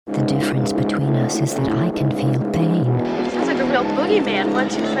difference between us is that I can feel pain. Sounds like a real boogeyman. 1,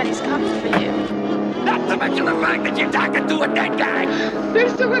 2, Freddy's coming for you. Not to mention the fact that you're talking to a dead guy.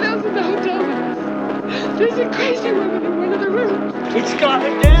 There's someone else in the hotel with us. There's a crazy woman in one of the rooms. It's got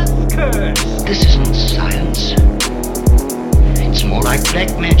a death curse. This isn't science. It's more like black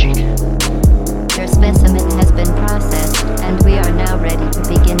magic. Your specimen has been processed, and we are now ready to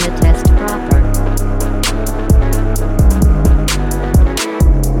begin the test proper.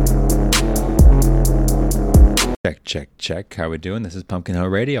 Check. How we doing? This is Pumpkin Hill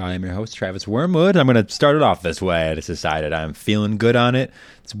Radio. I am your host, Travis Wormwood. I'm going to start it off this way. I just decided I'm feeling good on it.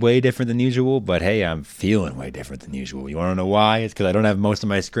 It's way different than usual, but hey, I'm feeling way different than usual. You want to know why? It's because I don't have most of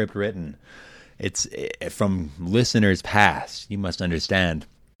my script written. It's from listeners past. You must understand.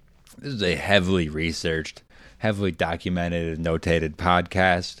 This is a heavily researched, heavily documented, and notated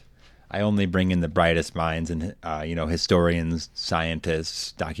podcast. I only bring in the brightest minds and, historians,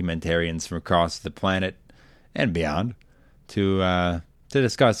 scientists, documentarians from across the planet and beyond to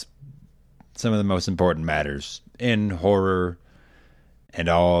discuss some of the most important matters in horror and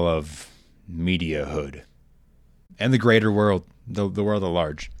all of mediahood and the greater world, the world at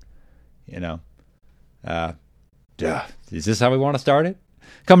large. Is this how we want to start it?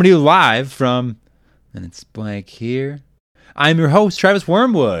 Coming to you live from, and it's blank here. I'm your host, Travis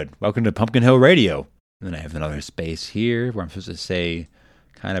Wormwood. Welcome to Pumpkin Hill Radio. And then I have another space here where I'm supposed to say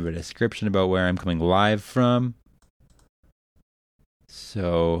kind of a description about where I'm coming live from.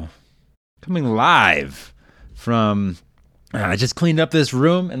 So, coming live from, I just cleaned up this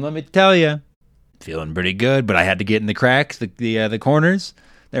room, and let me tell you, feeling pretty good, but I had to get in the cracks, the corners.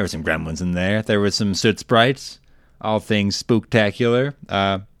 There were some gremlins in there. There were some soot sprites, all things spooktacular.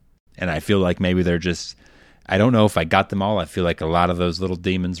 And I feel like maybe they're just, I don't know if I got them all. I feel like a lot of those little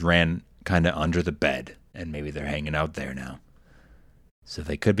demons ran kind of under the bed, and maybe they're hanging out there now. So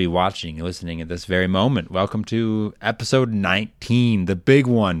they could be watching and listening at this very moment. Welcome to episode 19, the big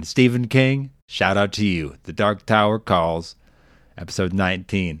one. Stephen King, shout out to you. The Dark Tower Calls, episode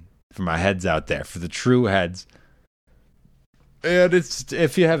 19. For my heads out there, for the true heads. And it's,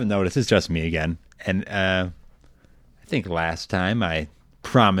 if you haven't noticed, it's just me again. And I think last time I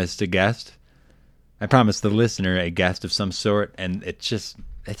promised a guest. I promised the listener a guest of some sort, and it's just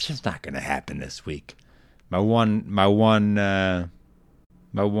not going to happen this week. My one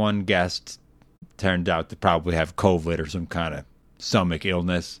guest turned out to probably have COVID or some kind of stomach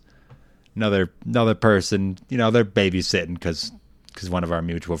illness. Another person, they're babysitting because one of our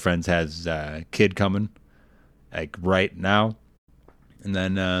mutual friends has a kid coming, like right now. And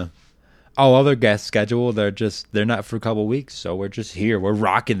then all other guests scheduled, they're not for a couple weeks, so we're just here. We're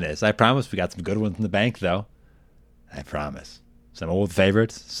rocking this. I promise we got some good ones in the bank, though. I promise. Some old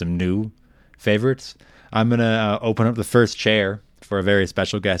favorites, some new favorites. I'm going to open up the first chair for a very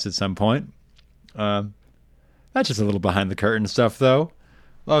special guest at some point. That's just a little behind the curtain stuff, though.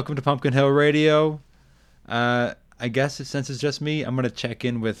 Welcome to Pumpkin Hill Radio. I guess since it's just me, I'm going to check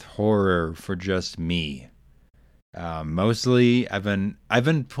in with horror for just me. Mostly,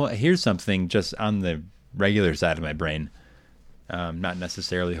 here's something just on the regular side of my brain, not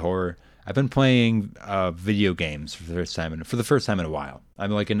necessarily horror. I've been playing video games for the first time in a while. I'm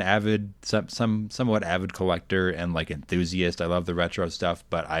like an avid, somewhat avid collector and like enthusiast. I love the retro stuff,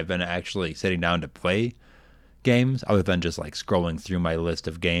 but I've been actually sitting down to play games other than just like scrolling through my list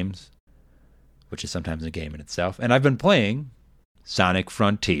of games, which is sometimes a game in itself. And I've been playing Sonic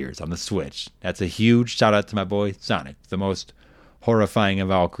Frontiers on the Switch. That's a huge shout out to my boy Sonic, the most horrifying of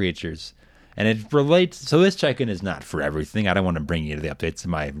all creatures. And it relates, so this check-in is not for everything. I don't want to bring you to the updates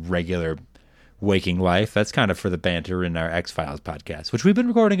of my regular waking life. That's kind of for the banter in our X-Files podcast, which we've been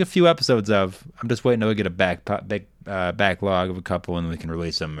recording a few episodes of. I'm just waiting to get a backlog of a couple and we can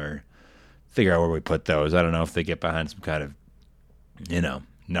release them or figure out where we put those. I don't know if they get behind some kind of,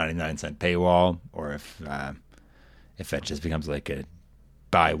 99-cent paywall or if that just becomes like a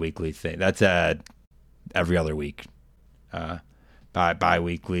bi-weekly thing. That's every other week.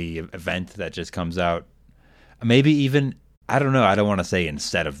 Bi-weekly event that just comes out. Maybe even, I don't know, I don't want to say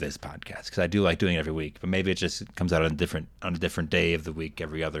instead of this podcast because I do like doing it every week, but maybe it just comes out on a different day of the week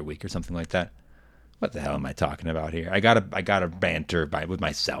every other week or something like that. What the hell am I talking about here? I gotta banter with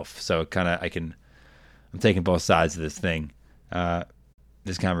myself, so kind of I'm taking both sides of this thing,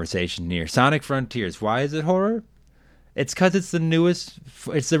 this conversation here. Sonic Frontiers. Why is it horror? It's because it's the newest,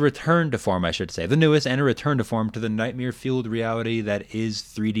 it's the return to form, I should say. The newest and a return to form to the nightmare-fueled reality that is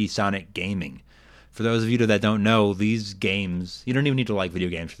 3D Sonic gaming. For those of you that don't know, these games, you don't even need to like video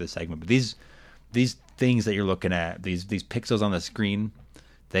games for this segment, but these things that you're looking at, these pixels on the screen,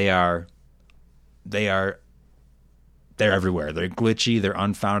 they are they're everywhere. They're glitchy, they're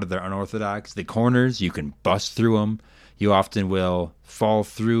unfounded, they're unorthodox. The corners, you can bust through them. You often will fall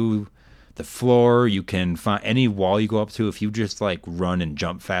through the floor. You can find any wall you go up to. If you just like run and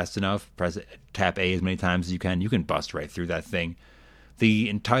jump fast enough, tap A as many times as you can bust right through that thing. The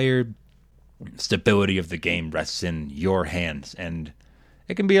entire stability of the game rests in your hands, and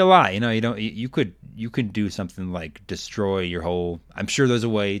it can be a lot. You could do something like destroy your whole. I'm sure there's a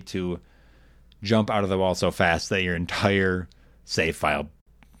way to jump out of the wall so fast that your entire save file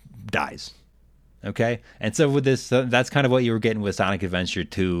dies. Okay, and so with this, that's kind of what you were getting with Sonic Adventure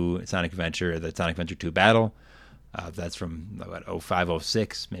 2, the Sonic Adventure 2 Battle. That's from 05,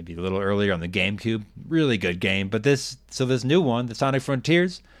 06, maybe a little earlier on the GameCube. Really good game. But this new one, the Sonic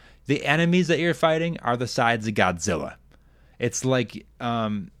Frontiers, the enemies that you're fighting are the sides of Godzilla. It's like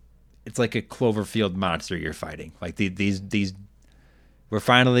a Cloverfield monster you're fighting. Like these. We're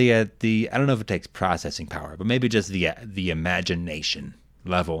finally at the. I don't know if it takes processing power, but maybe just the imagination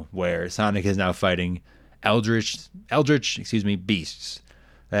level where Sonic is now fighting eldritch beasts.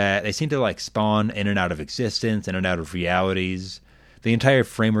 They seem to like spawn in and out of existence, in and out of realities. The entire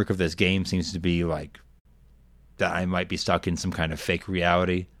framework of this game seems to be like that I might be stuck in some kind of fake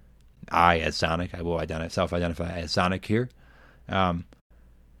reality. I, as Sonic, I will self-identify as Sonic here. And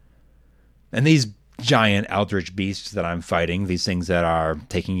these giant eldritch beasts that I'm fighting, these things that are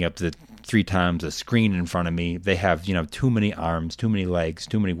taking up the 3 times the screen in front of me, they have, too many arms, too many legs,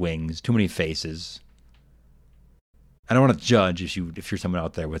 too many wings, too many faces. I don't want to judge if you're someone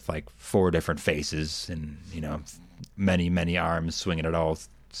out there with like 4 different faces and, many arms swinging at all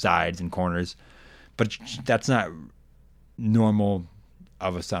sides and corners, but that's not normal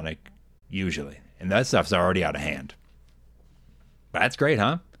of a Sonic usually. And that stuff's already out of hand. But that's great,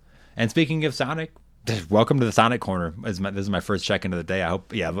 huh? And speaking of Sonic, welcome to the Sonic Corner. This is my first check-in of the day. I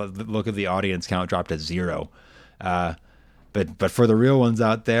hope, look at the audience count dropped to 0. But for the real ones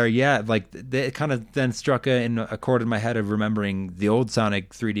out there, it kind of then struck a chord in my head of remembering the old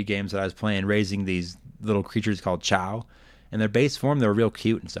Sonic 3D games that I was playing, raising these little creatures called Chow. In their base form, they were real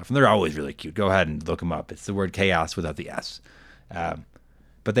cute and stuff. And they're always really cute. Go ahead and look them up. It's the word chaos without the S.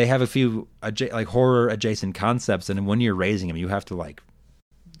 But they have a few horror-adjacent concepts, and when you're raising them, you have to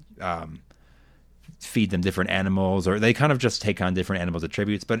feed them different animals, or they kind of just take on different animals'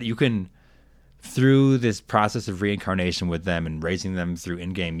 attributes. But you can, through this process of reincarnation with them and raising them through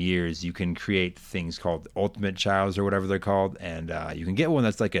in-game years, you can create things called ultimate chows or whatever they're called, and you can get one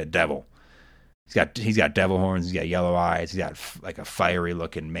that's like a devil. He's got devil horns, he's got yellow eyes, he's got like a fiery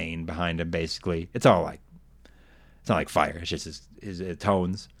looking mane behind him. Basically, it's not like fire. It's just his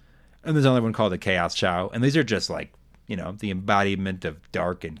tones. And there's another one called the Chaos Chow, and these are just like the embodiment of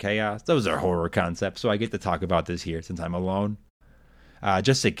dark and chaos. Those are horror concepts, so I get to talk about this here since I'm alone.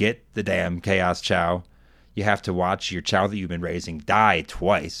 Just to get the damn Chaos Chow, you have to watch your Chow that you've been raising die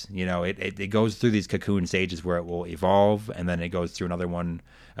twice. It goes through these cocoon stages where it will evolve, and then it goes through another one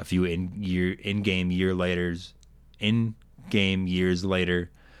a few in-game years later,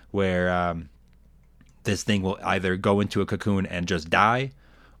 where this thing will either go into a cocoon and just die,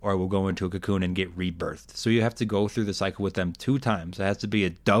 or it will go into a cocoon and get rebirthed. So you have to go through the cycle with them 2 times. It has to be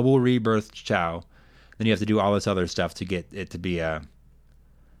a double rebirthed Chow. Then you have to do all this other stuff to get it to be a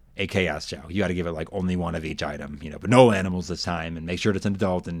Chaos Chow. You got to give it like only one of each item, but no animals this time, and make sure it's an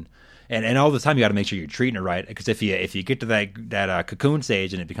adult, and all the time you got to make sure you're treating it right, because if you get to that cocoon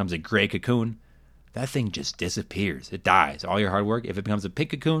stage and it becomes a gray cocoon, that thing just disappears. It dies. All your hard work. If it becomes a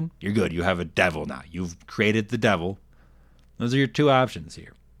pink cocoon, you're good. You have a devil now. You've created the devil. Those are your 2 options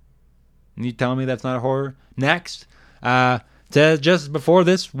here. And you telling me that's not a horror? Next, just before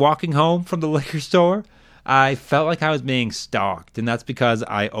this, walking home from the liquor store, I felt like I was being stalked, and that's because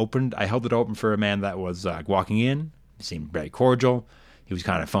I held it open for a man that was walking in. He seemed very cordial. He was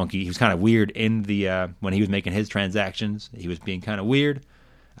kind of funky. He was kind of weird in the when he was making his transactions. He was being kind of weird.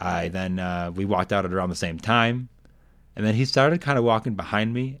 We walked out at around the same time, and then he started kind of walking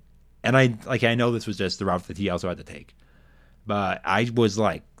behind me, and I know this was just the route that he also had to take. But I was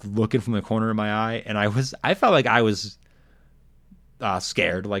like looking from the corner of my eye, and I felt like I was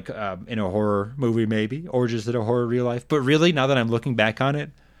scared, like in a horror movie maybe, or just in a horror real life. But really, now that I'm looking back on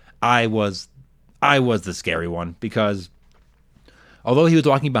it, I was the scary one, because although he was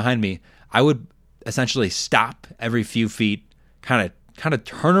walking behind me, I would essentially stop every few feet, kind of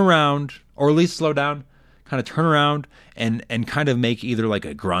turn around, or at least slow down, kind of turn around and kind of make either like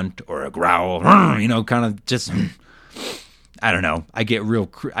a grunt or a growl, kind of just. I don't know. I get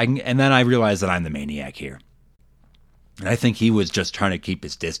and then I realize that I'm the maniac here. And I think he was just trying to keep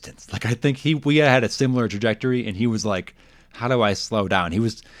his distance. Like, I think we had a similar trajectory, and he was like how do I slow down? He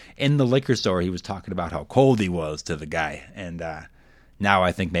was in the liquor store. He was talking about how cold he was to the guy. And now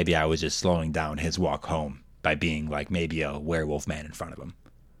I think maybe I was just slowing down his walk home by being like maybe a werewolf man in front of him.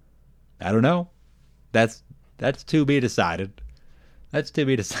 I don't know. That's to be decided. That's to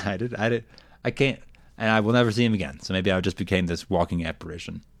be decided. I can't, and I will never see him again. So maybe I just became this walking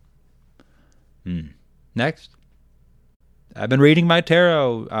apparition. Next. I've been reading my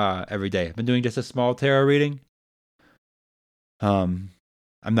tarot every day. I've been doing just a small tarot reading.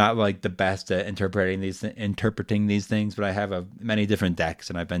 I'm not like the best at interpreting these things, but I have many different decks,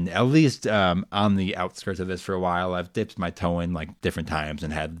 and I've been at least on the outskirts of this for a while. I've dipped my toe in like different times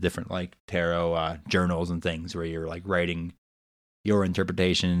and had different like tarot journals and things where you're like writing your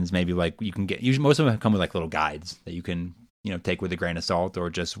interpretations. Maybe like you can get, usually most of them come with like little guides that you can take with a grain of salt or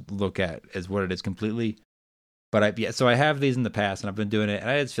just look at as what it is completely. But so I have these in the past, and I've been doing it, and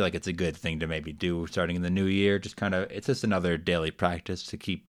I just feel like it's a good thing to maybe do starting in the new year. Just kind of, it's just another daily practice to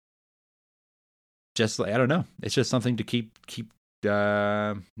keep. Just like, I don't know, it's just something to keep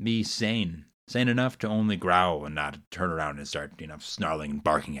me sane enough to only growl and not turn around and start snarling and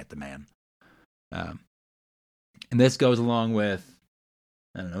barking at the man. And this goes along with,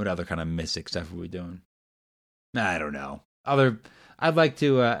 I don't know, what other kind of mystic stuff are we doing? I don't know. I'd like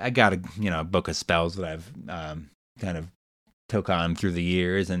to, I got a book of spells that I've kind of took on through the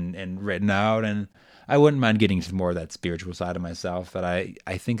years and written out, and I wouldn't mind getting to more of that spiritual side of myself that I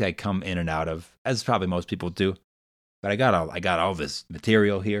think I come in and out of, as probably most people do. But I got all this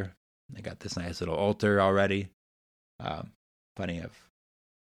material here. I got this nice little altar already. Plenty of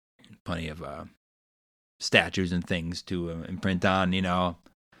statues and things to imprint on.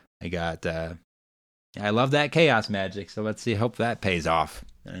 I got. I love that chaos magic, so let's see. Hope that pays off.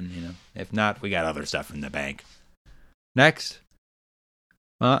 And if not, we got other stuff in the bank. Next,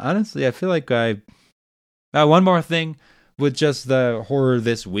 well, honestly, I feel like one more thing with just the horror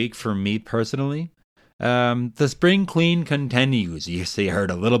this week for me personally. The spring clean continues. You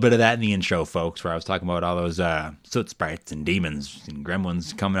heard a little bit of that in the intro, folks, where I was talking about all those soot sprites and demons and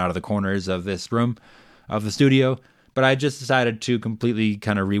gremlins coming out of the corners of this room, of the studio. But I just decided to completely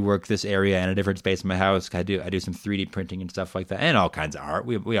kind of rework this area in a different space in my house. I do some 3D printing and stuff like that, and all kinds of art.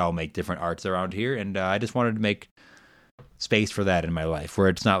 We all make different arts around here, and I just wanted to make space for that in my life, where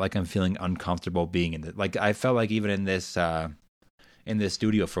it's not like I'm feeling uncomfortable being in it. Like I felt like even in this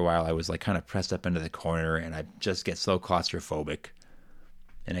studio for a while, I was like kind of pressed up into the corner, and I just get so claustrophobic.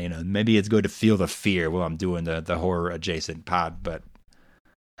 And maybe it's good to feel the fear while I'm doing the horror adjacent pod, but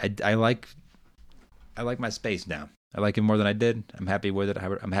I like my space now. I like it more than I did. I'm happy with it.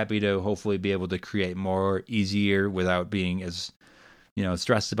 I'm happy to hopefully be able to create more easier without being as,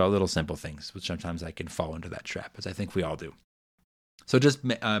 stressed about little simple things, which sometimes I can fall into that trap, as I think we all do. So just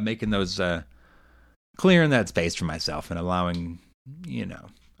making those, clearing that space for myself and allowing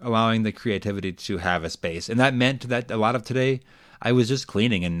the creativity to have a space. And that meant that a lot of today I was just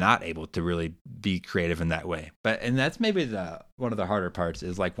cleaning and not able to really be creative in that way. And that's maybe one of the harder parts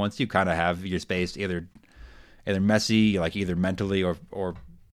is like once you kind of have your space either messy, like either mentally or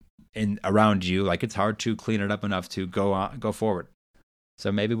in around you, like it's hard to clean it up enough to go forward.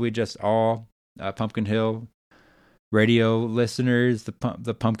 So maybe we just all Pumpkin Hill radio listeners, the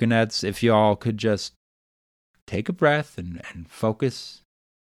Pumpkinettes, if you all could just take a breath and focus.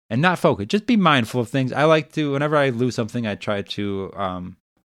 And not focus, just be mindful of things. I like to, whenever I lose something, I try to,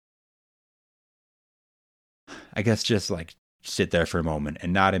 I guess just like sit there for a moment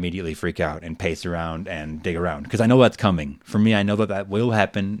and not immediately freak out and pace around and dig around. Because I know that's coming. For me, I know that will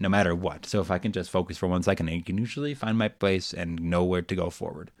happen no matter what. So if I can just focus for 1 second, I can usually find my place and know where to go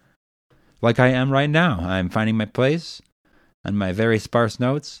forward. Like I am right now. I'm finding my place on my very sparse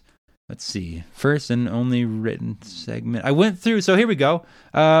notes. Let's see. First and only written segment. I went through. So here we go.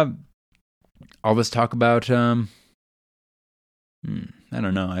 All this talk about. I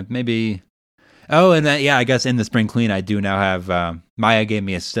don't know. Maybe. Oh, and then, I guess in the spring clean, I do now have. Maya gave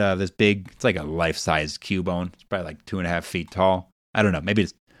me this big. It's like a life-size Cubone. It's probably like 2.5 feet tall. I don't know. Maybe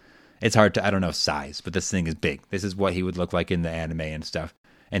it's hard to. I don't know size, but this thing is big. This is what he would look like in the anime and stuff.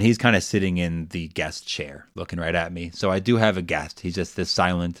 And he's kind of sitting in the guest chair, looking right at me. So I do have a guest. He's just this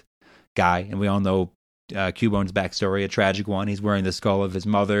silent guy, and we all know Cubone's backstory, a tragic one. He's wearing the skull of his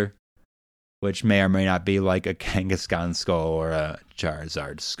mother, which may or may not be like a Kangaskhan skull or a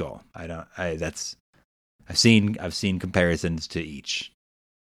Charizard skull. I've seen comparisons to each,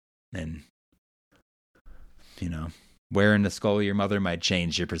 and wearing the skull of your mother might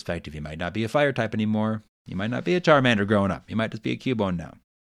change your perspective. You might not be a fire type anymore. You might not be a Charmander growing up. You might just be a Cubone now.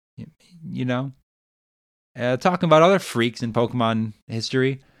 Talking about other freaks in Pokemon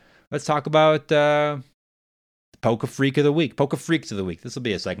history. Let's talk about Poke Freak of the Week. Poke Freaks of the Week. This will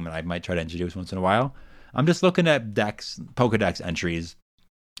be a segment I might try to introduce once in a while. I'm just looking at Pokedex entries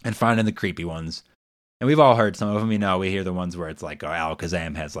and finding the creepy ones. And we've all heard some of them. We hear the ones where it's like,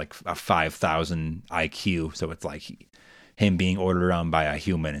 Alakazam has like a 5,000 IQ. So it's like him being ordered around by a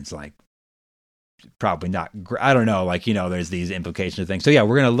human. It's like, probably not. I don't know. There's these implications of things. So yeah,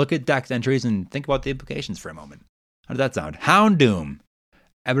 we're going to look at Dex entries and think about the implications for a moment. How does that sound? Houndoom.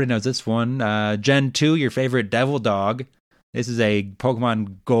 Everybody knows this one. Gen 2, your favorite devil dog. This is a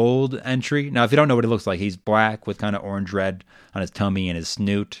Pokemon Gold entry. Now, if you don't know what he looks like, he's black with kind of orange-red on his tummy and his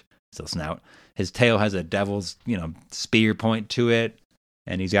snout. Still snout. His tail has a devil's, spear point to it.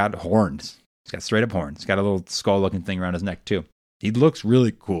 And he's got horns. He's got straight-up horns. He's got a little skull-looking thing around his neck, too. He looks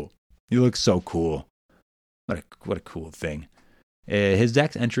really cool. He looks so cool. What a cool thing. His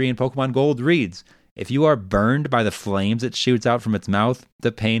Dex entry in Pokemon Gold reads, if you are burned by the flames it shoots out from its mouth,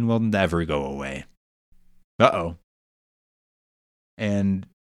 the pain will never go away. Uh-oh. And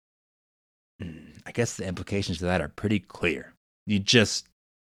I guess the implications to that are pretty clear. It just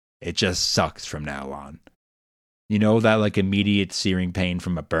sucks from now on. That immediate searing pain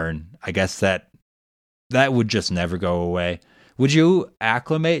from a burn. I guess that would just never go away. Would you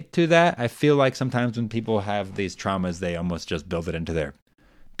acclimate to that? I feel like sometimes when people have these traumas, they almost just build it into their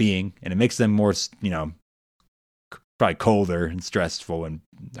being, and it makes them more, probably colder and stressful and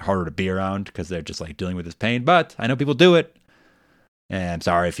harder to be around because they're just dealing with this pain. But I know people do it, and I'm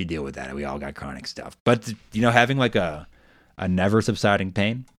sorry if you deal with that. We all got chronic stuff. But having a never subsiding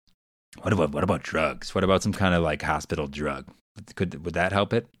pain. What about drugs? What about some kind of hospital drug? Would that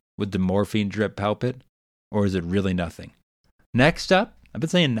help it? Would the morphine drip help it, or is it really nothing? Next up, I've been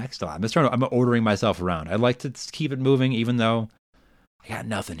saying next a lot. I'm ordering myself around. I'd like to keep it moving, even though I got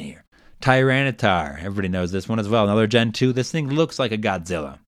nothing here. Tyranitar. Everybody knows this one as well. Another Gen 2. This thing looks like a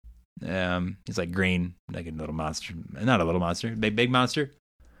Godzilla. He's green, like a little monster. Not a little monster, big monster.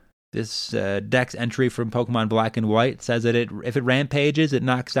 This Dex entry from Pokemon Black and White says that if it rampages, it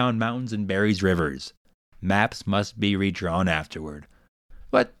knocks down mountains and buries rivers. Maps must be redrawn afterward.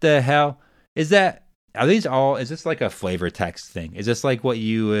 What the hell? Is this a flavor text thing? Is this what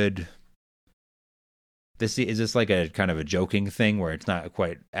you would... Is this a kind of a joking thing where it's not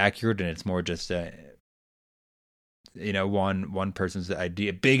quite accurate and it's more just one person's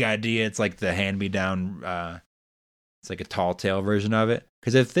idea, big idea? It's like the hand-me-down, it's like a tall tale version of it.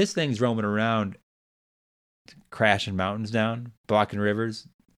 Because if this thing's roaming around, crashing mountains down, blocking rivers,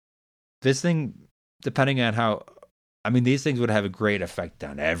 this thing, depending on how, these things would have a great effect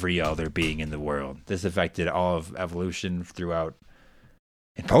on every other being in the world. This affected all of evolution throughout.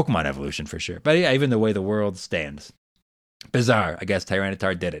 In Pokemon evolution, for sure. But yeah, even the way the world stands. Bizarre. I guess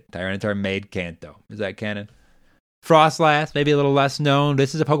Tyranitar did it. Tyranitar made Kanto. Is that canon? Frostlass, maybe a little less known.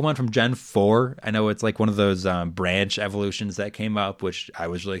 This is a Pokemon from Gen 4. I know it's one of those branch evolutions that came up, which I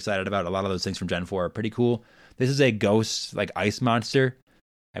was really excited about. A lot of those things from Gen 4 are pretty cool. This is a ghost, ice monster.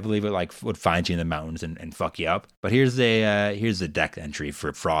 I believe it would find you in the mountains and fuck you up. But here's a deck entry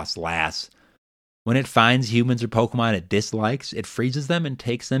for Frostlass. When it finds humans or Pokemon it dislikes, it freezes them and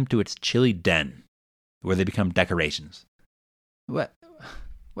takes them to its chilly den, where they become decorations. What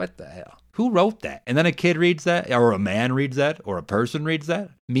the hell? Who wrote that? And then a kid reads that, or a man reads that, or a person reads that?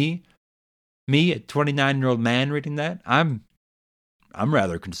 Me, a 29-year-old man reading that? I'm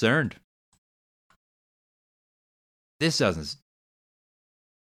rather concerned. This doesn't...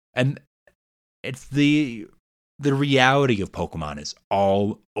 And it's the reality of Pokemon is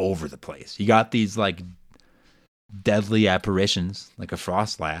all over the place. You got these deadly apparitions, like a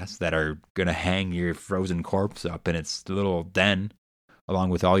Frostlass, that are gonna hang your frozen corpse up in its little den, along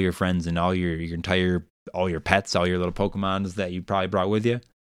with all your friends and all your pets, all your little Pokemons that you probably brought with you.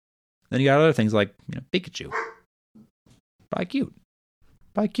 Then you got other things like Pikachu. Probably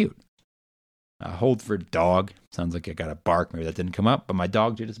cute. Hold for dog. Sounds like I got a bark. Maybe that didn't come up, but my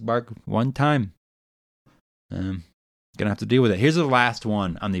dog did just bark one time. Gonna have to deal with it. Here's the last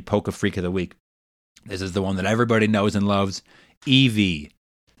one on the Poke Freak of the Week. This is the one that everybody knows and loves. Eevee.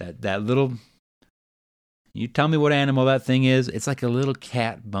 That little... You tell me what animal that thing is. It's like a little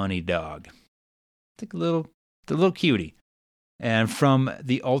cat bunny dog. It's like the little cutie. And from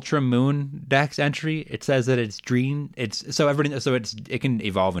the Ultra Moon Dex entry, it says that it can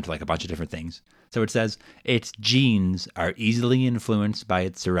evolve into a bunch of different things. So it says its genes are easily influenced by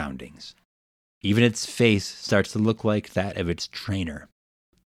its surroundings. Even its face starts to look like that of its trainer.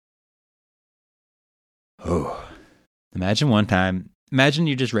 Oh, imagine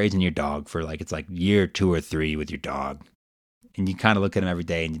you're just raising your dog for it's year 2 or 3 with your dog. And you kind of look at him every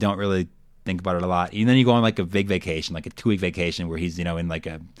day and you don't really think about it a lot. And then you go on a big vacation, a 2-week vacation where he's, in a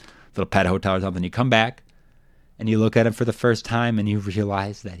little pet hotel or something. You come back and you look at him for the first time and you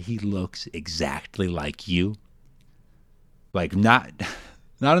realize that he looks exactly like you. Like not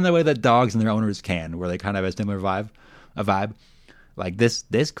in the way that dogs and their owners can, where they kind of have a similar vibe. Like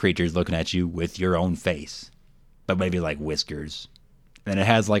this creature's looking at you with your own face, but maybe like whiskers. And it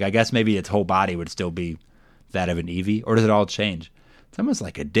has like, I guess maybe its whole body would still be that of an Eevee, or does it all change? It's almost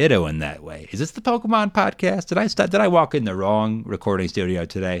like a Ditto in that way. Is this the Pokemon podcast? Did I walk in the wrong recording studio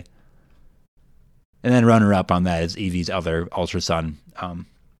today? And then runner up on that is Eevee's other Ultra Sun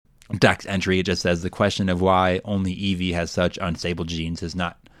Dex entry. It just says the question of why only Eevee has such unstable genes has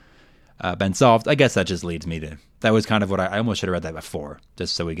not been solved. I guess that just leads me to, that was kind of what I almost should have read that before,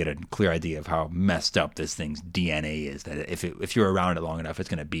 just so we get a clear idea of how messed up this thing's DNA is. That if you're around it long enough, it's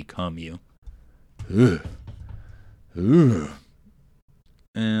going to become you. Ugh. Ooh.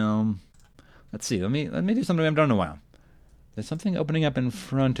 Let's see. Let me do something we haven't done in a while. There's something opening up in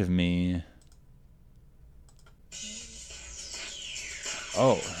front of me.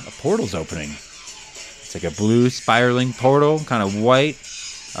 Oh, a portal's opening. It's like a blue spiraling portal, kind of white,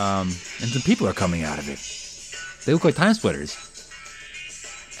 and some people are coming out of it. They look like time splitters,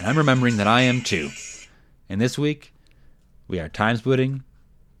 and I'm remembering that I am too. And this week, we are time splitting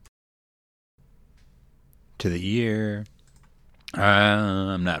to the year.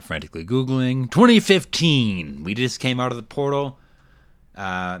 I'm not frantically Googling. 2015. We just came out of the portal.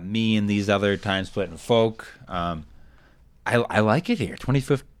 Me and these other time splitting folk. I like it here.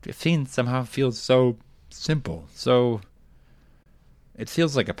 2015 somehow feels so simple. So it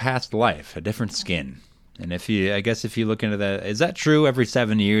feels like a past life, a different skin. And if you look into that, is that true? Every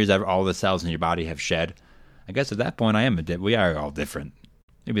 7 years, all the cells in your body have shed. I guess at that point, we are all different.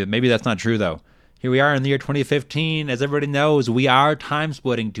 Maybe that's not true though. Here we are in the year 2015. As everybody knows, we are time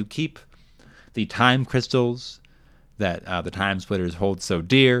splitting to keep the time crystals that the time splitters hold so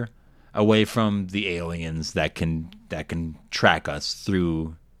dear away from the aliens that can track us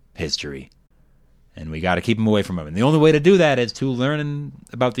through history. And we got to keep them away from them. And the only way to do that is to learn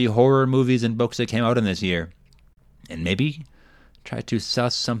about the horror movies and books that came out in this year. And maybe try to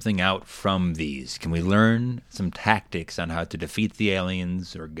suss something out from these. Can we learn some tactics on how to defeat the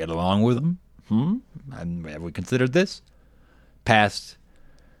aliens or get along with them? Have we considered this? Past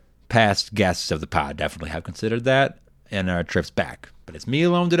guests of the pod definitely have considered that in our trips back. But it's me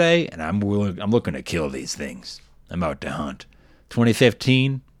alone today, and I'm looking to kill these things. I'm out to hunt.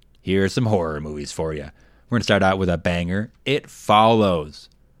 2015, here are some horror movies for you. We're going to start out with a banger. It Follows.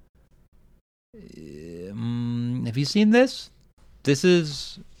 Have you seen this? This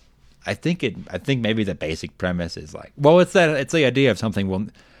is, I think maybe the basic premise is like, well, it's the idea of something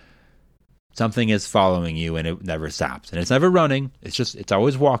is following you and it never stops. And it's never running. It's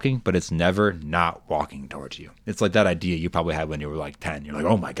always walking, but it's never not walking towards you. It's like that idea you probably had when you were like 10. You're like,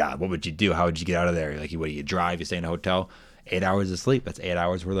 oh my God, what would you do? How would you get out of there? Like, what do you drive? You stay in a hotel, 8 hours of sleep. That's 8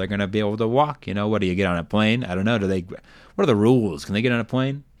 hours where they're going to be able to walk. What do you get on a plane? I don't know. What are the rules? Can they get on a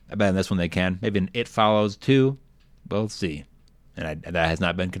plane? I bet in this one they can. Maybe in It Follows 2. We'll see. And that has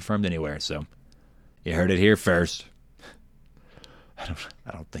not been confirmed anywhere. So you heard it here first. I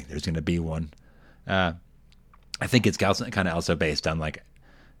don't think there's going to be one. I think it's kind of also based on like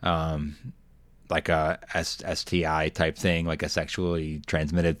a STI type thing, like a sexually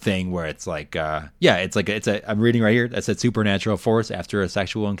transmitted thing, where it's like, I'm reading right here that said supernatural force after a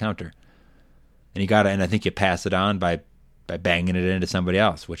sexual encounter, and I think you pass it on by banging it into somebody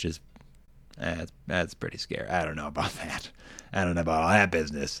else, which is that's pretty scary. I don't know about that. I don't know about all that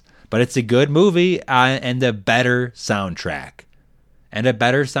business, but it's a good movie and a better soundtrack.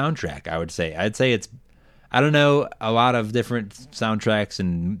 I would say. I'd say it's, I don't know, a lot of different soundtracks,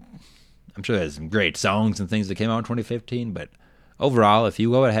 and I'm sure there's some great songs and things that came out in 2015, but overall, if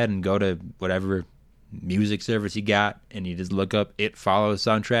you go ahead and go to whatever music service you got and you just look up It Follows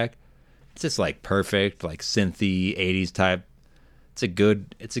soundtrack, it's just like perfect, like synthy 80s type. It's a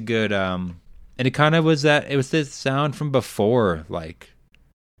good, and it kind of was it was this sound from before, like,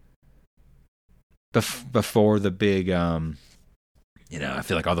 before the big, I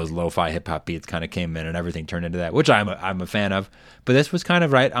feel like all those lo-fi hip-hop beats kind of came in and everything turned into that, which I'm a fan of. But this was kind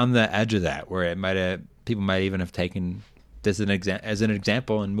of right on the edge of that, where people might even have taken this as an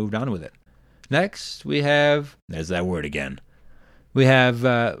example and moved on with it. Next, we have, there's that word again. We have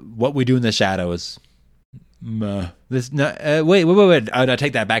What We Do in the Shadows. Wait. I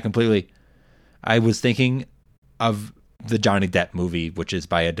take that back completely. I was thinking of the Johnny Depp movie, which is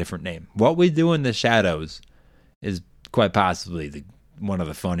by a different name. What We Do in the Shadows is quite possibly one of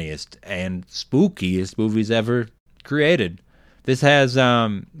the funniest and spookiest movies ever created. This has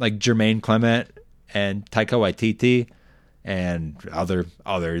like Jermaine Clement and Taika Waititi and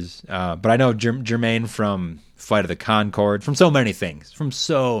others. But I know Jermaine from Flight of the Conchords, from so many things.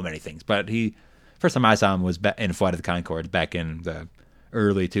 But first time I saw him was in Flight of the Conchords back in the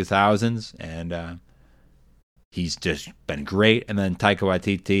early 2000s, and he's just been great. And then Taika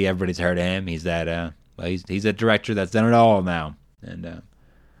Waititi, everybody's heard of him. He's that he's a director that's done it all now. And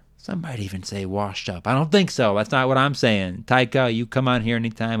some might even say washed up. I don't think so. That's not what I'm saying. Taika, you come on here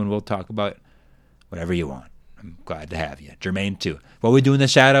anytime and we'll talk about whatever you want. I'm glad to have you. Jermaine, too. What We Do in the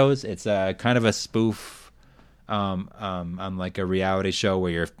Shadows, it's kind of a spoof on like a reality show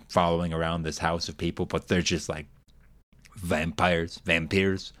where you're following around this house of people, but they're just like vampires. But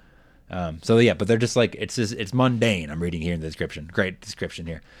they're just like, it's mundane. I'm reading here in the description. Great description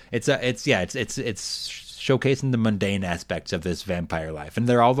here. It's showcasing the mundane aspects of this vampire life. And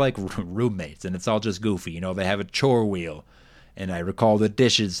they're all like roommates, and it's all just goofy. You know, they have a chore wheel. And I recall the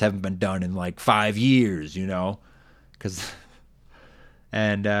dishes haven't been done in like 5 years, you know,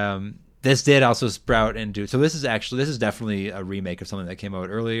 this did also sprout into. So this is definitely a remake of something that came out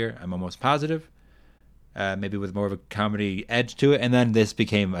earlier. I'm almost positive, maybe with more of a comedy edge to it. And then this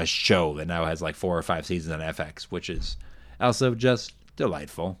became a show that now has like 4 or 5 seasons on FX, which is also just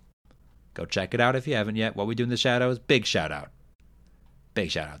delightful. Go check it out if you haven't yet. What We Do in the Shadows, big shout out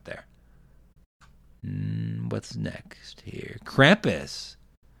there. What's next here? Krampus.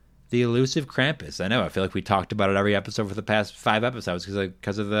 The elusive Krampus. I know, I feel like we talked about it every episode for the past 5 episodes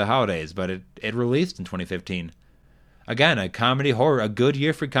because of the holidays, but it released in 2015. Again, a comedy horror, a good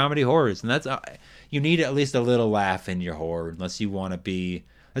year for comedy horrors. And that's, you need at least a little laugh in your horror, unless you want to be,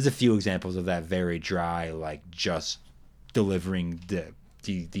 there's a few examples of that very dry, like just delivering the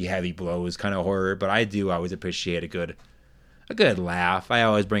heavy blows kind of horror, but I do always appreciate a good laugh. I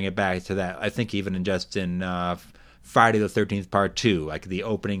always bring it back to that. I think even in Friday the 13th Part 2, like the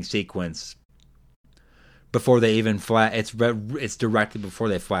opening sequence before they even it's directly before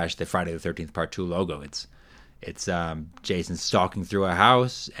they flash the Friday the 13th Part 2 logo. It's Jason stalking through a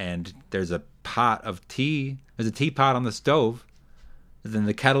house, and there's a pot of tea. There's a teapot on the stove. And then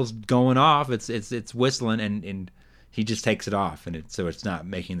the kettle's going off. It's whistling, and he just takes it off, and so it's not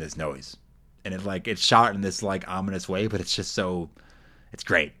making this noise. And it's shot in this like ominous way, but it's just it's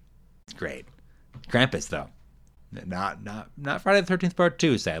great. It's great. Krampus though, not Friday the 13th Part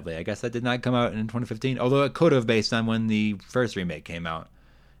 2. Sadly, I guess that did not come out in 2015. Although it could have, based on when the first remake came out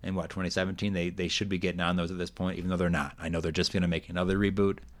in 2017. They should be getting on those at this point, even though they're not. I know they're just gonna make another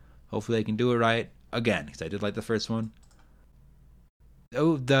reboot. Hopefully they can do it right again, because I did like the first one. This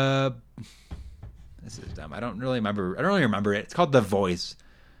is dumb. I don't really remember it. It's called The Voice.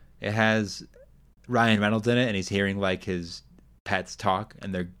 It has Ryan Reynolds in it, and he's hearing like his pets talk,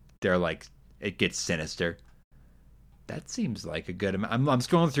 and they're like, it gets sinister. That seems like a good. I'm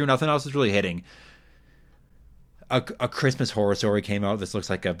scrolling through. Nothing else is really hitting. A Christmas Horror Story came out. This looks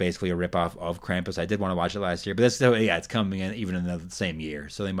like basically a ripoff of Krampus. I did want to watch it last year, but it's coming in even in the same year.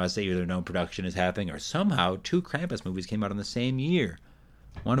 So they must say either no production is happening, or somehow 2 Krampus movies came out in the same year.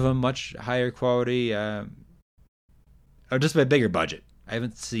 One of them much higher quality, or just a bigger budget. I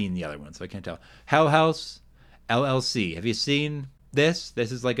haven't seen the other one, so I can't tell. Hell House LLC. Have you seen this?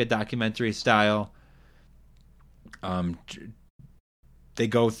 This is like a documentary style. They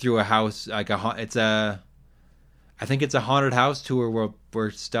go through a house, like I think it's a haunted house tour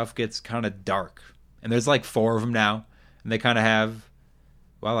where stuff gets kind of dark. And there's like 4 of them now, and they kind of have,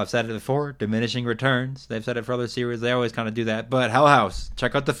 well, I've said it before, diminishing returns. They've said it for other series. They always kind of do that. But Hell House,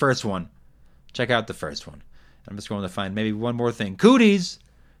 check out the first one. I'm just going to find maybe one more thing. Cooties.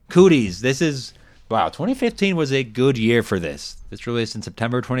 This is, wow, 2015 was a good year for this. This released in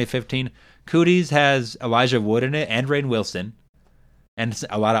September 2015. Cooties has Elijah Wood in it and Rainn Wilson and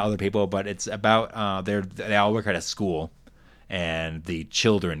a lot of other people, but it's about they all work at a school, and the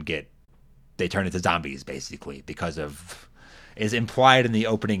children they turn into zombies basically because of, is implied in the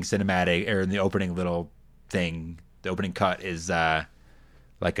opening cinematic, or in the opening little thing. The opening cut is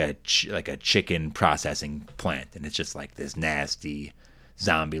like a chicken processing plant, and it's just like this nasty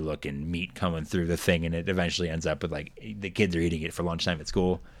zombie looking meat coming through the thing, and it eventually ends up with like the kids are eating it for lunchtime at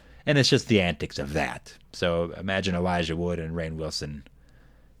school, and it's just the antics of that. So imagine Elijah Wood and Rainn Wilson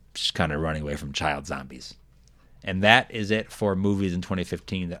just kind of running away from child zombies. And that is it for movies in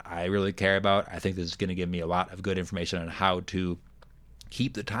 2015 that I really care about. I think this is going to give me a lot of good information on how to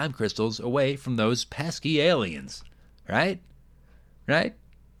keep the time crystals away from those pesky aliens. Right? Maybe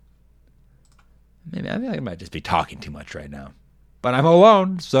I might just be talking too much right now. But I'm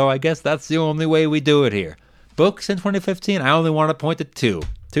alone, so I guess that's the only way we do it here. Books in 2015, I only want to point to 2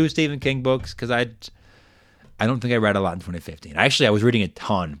 Stephen King books, because I don't think I read a lot in 2015. Actually, I was reading a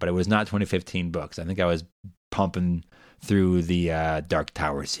ton, but it was not 2015 books. I think I was pumping through the Dark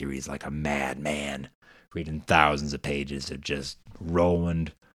Tower series like a madman, reading thousands of pages of just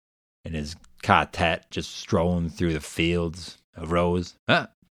Roland and his quartet just strolling through the fields of Rose.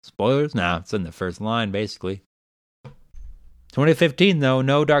 Spoilers? Nah, it's in the first line, basically. 2015, though,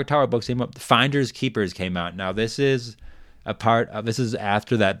 no Dark Tower books came up. Finders Keepers came out. Now, this is this is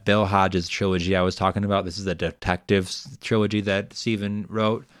after that Bill Hodges trilogy I was talking about. This is a detective trilogy that Stephen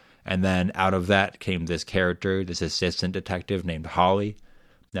wrote. And then out of that came this character, this assistant detective named Holly.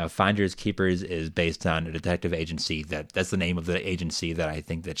 Now, Finders Keepers is based on a detective agency. That's the name of the agency that I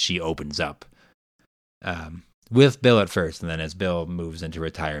think that she opens up. With Bill at first, and then as Bill moves into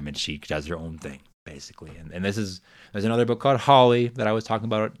retirement, she does her own thing, basically. And there's another book called Holly that I was talking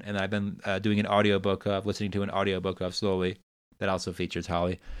about, and I've been doing an audiobook of, listening to an audiobook of slowly, that also features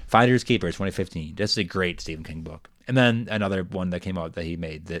Holly. Finders Keepers, 2015. This is a great Stephen King book. And then another one that came out that he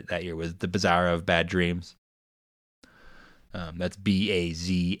made that year was The Bazaar of Bad Dreams. That's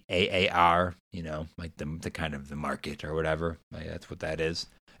Bazaar, like the kind of the market or whatever. Like, that's what that is.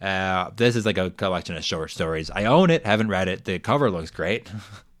 This is like a collection of short stories. I own it, haven't read it. The cover looks great.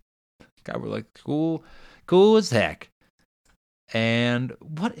 Cover looks cool as heck. And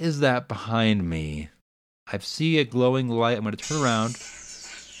what is that behind me? I see a glowing light. I'm going to turn around.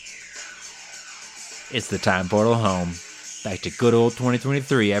 It's the time portal home. Back to good old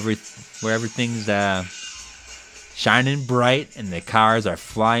 2023, where everything's shining bright and the cars are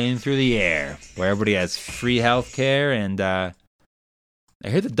flying through the air, where everybody has free health care, and I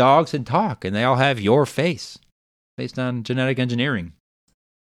hear the dogs can talk, and they all have your face, based on genetic engineering.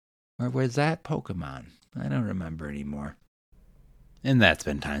 Or was that Pokemon? I don't remember anymore. And that's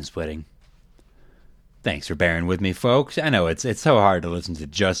been Time Splitting. Thanks for bearing with me, folks. I know it's so hard to listen to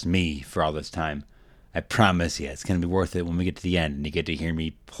just me for all this time. I promise you, it's going to be worth it when we get to the end and you get to hear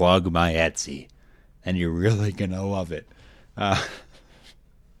me plug my Etsy. And you're really going to love it. I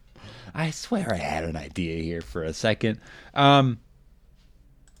swear I had an idea here for a second. Did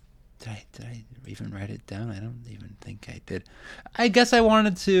I even write it down? I don't even think I did. I guess I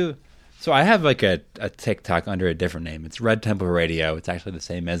wanted to... So I have like a TikTok under a different name. It's Red Temple Radio. It's actually the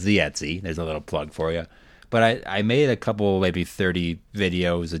same as the Etsy. There's a little plug for you. But I made a couple, maybe 30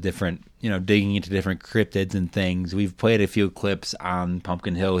 videos of different, digging into different cryptids and things. We've played a few clips on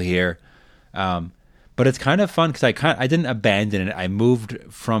Pumpkin Hill here. But it's kind of fun because I didn't abandon it. I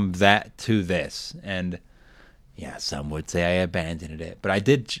moved from that to this. And yeah, some would say I abandoned it. But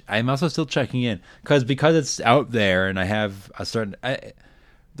I'm also still checking in. Because it's out there and I have a certain... I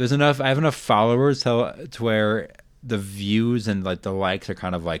have enough followers to where the views and like the likes are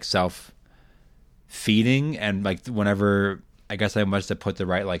kind of like self-feeding, and like whenever I guess I must have put the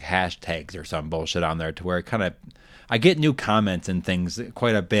right like hashtags or some bullshit on there to where it kind of I get new comments and things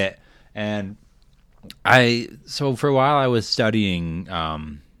quite a bit. And so for a while I was studying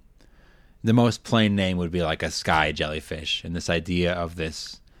the most plain name would be like a sky jellyfish, and this idea of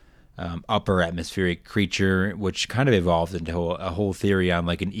this upper atmospheric creature, which kind of evolved into a whole theory on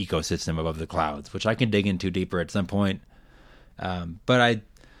like an ecosystem above the clouds, which I can dig into deeper at some point. But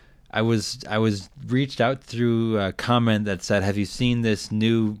I was reached out through a comment that said, "Have you seen this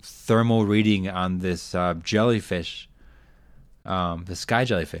new thermal reading on this jellyfish, the sky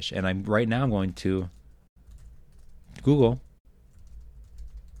jellyfish?" And I'm going to Google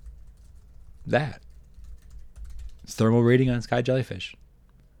that. It's thermal reading on sky jellyfish.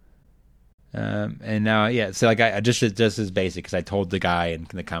 And now, yeah, so like I just as basic, because I told the guy in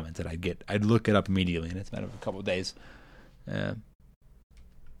the comments that I'd look it up immediately, and it's been a couple of days.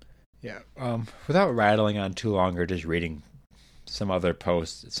 Without rattling on too long or just reading some other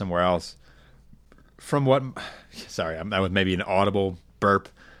post somewhere else. That was maybe an audible burp.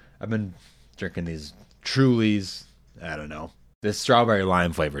 I've been drinking these Trulies. I don't know. This strawberry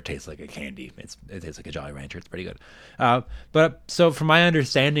lime flavor tastes like a candy. It tastes like a Jolly Rancher. It's pretty good. But so from my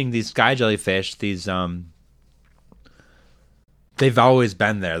understanding, these sky jellyfish, they've always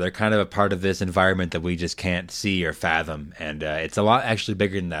been there. They're kind of a part of this environment that we just can't see or fathom. And it's a lot actually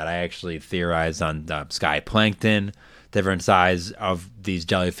bigger than that. I actually theorized on sky plankton, different size of these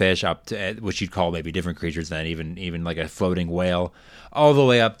jellyfish, up to which you'd call maybe different creatures than even like a floating whale, all the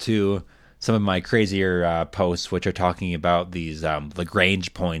way up to some of my crazier posts, which are talking about these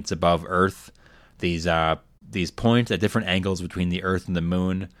Lagrange points above Earth, these points at different angles between the Earth and the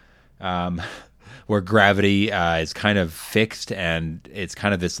Moon, where gravity is kind of fixed, and it's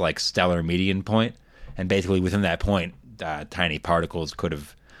kind of this like stellar median point. And basically, within that point, tiny particles could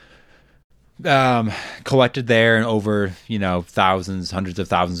have collected there, and over hundreds of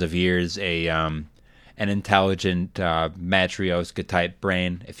thousands of years, an intelligent Matryoshka type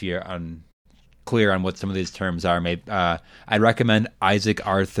brain, if you're clear on what some of these terms are, maybe I'd recommend Isaac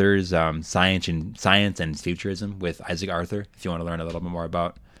Arthur's Science and Futurism with Isaac Arthur if you want to learn a little bit more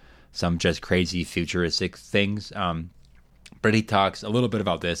about some just crazy futuristic things. But he talks a little bit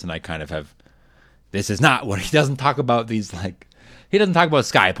about this, and I kind of have. This is not what he doesn't talk about. These he doesn't talk about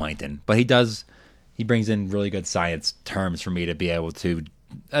sky plankton, but he does. He brings in really good science terms for me to be able to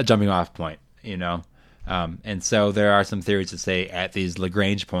a jumping off point, you know. And so there are some theories that say at these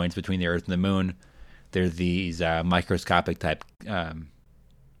Lagrange points between the Earth and the Moon, there are these microscopic type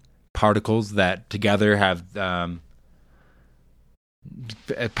particles that together have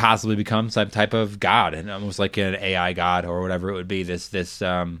possibly become some type of god, and almost like an AI god or whatever it would be. This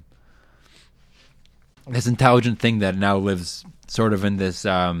intelligent thing that now lives sort of in this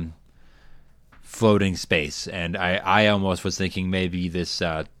floating space. And I almost was thinking maybe this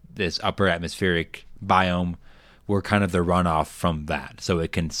upper atmospheric biome were kind of the runoff from that, so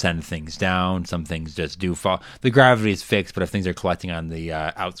it can send things down. Some things just do fall. The gravity is fixed, but if things are collecting on the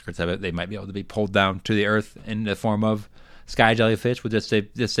outskirts of it, they might be able to be pulled down to the Earth in the form of sky jellyfish with just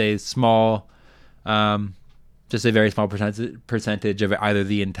a small, just a very small percentage of either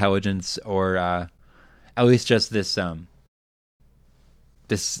the intelligence or at least just this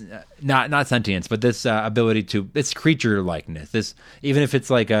not sentience, but this ability to this creature likeness. This, even if it's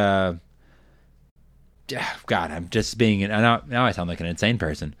like a God, I'm just being now I sound like an insane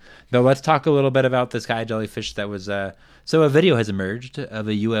person. But let's talk a little bit about the sky jellyfish that was. So a video has emerged of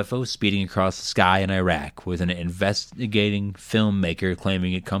a UFO speeding across the sky in Iraq, with an investigating filmmaker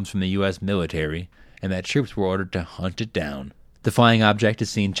claiming it comes from the U.S. military and that troops were ordered to hunt it down. The flying object is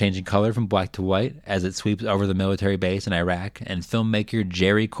seen changing color from black to white as it sweeps over the military base in Iraq, and filmmaker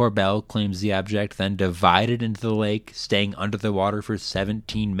Jerry Corbell claims the object then divided into the lake, staying under the water for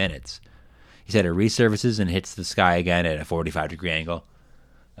 17 minutes. He said it resurfaces and hits the sky again at a 45-degree angle.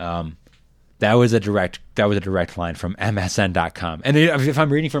 That was a direct line from MSN.com. And if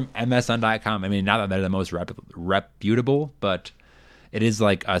I'm reading from MSN.com, I mean, not that they're the most reputable, but it is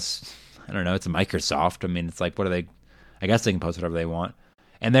like us. I don't know. It's a Microsoft. I mean, it's like, what are they? I guess they can post whatever they want.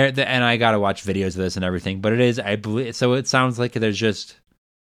 And and I gotta watch videos of this and everything. But it is, I believe. So it sounds like there's just.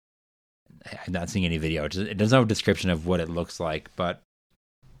 I'm not seeing any video. There's no description of what it looks like, but.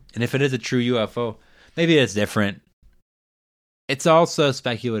 And if it is a true UFO, maybe it's different. It's also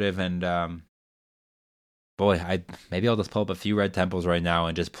speculative, and maybe I'll just pull up a few red temples right now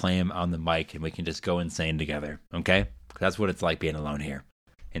and just play them on the mic, and we can just go insane together, okay? That's what it's like being alone here.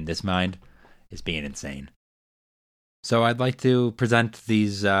 In this mind, is being insane. So I'd like to present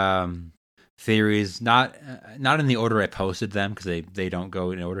these theories, not in the order I posted them, because they don't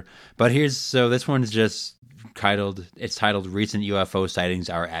go in order. But this one's just titled "Recent UFO Sightings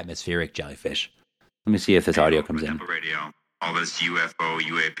Are Atmospheric Jellyfish." Let me see if this audio comes in. Radio. All this UFO,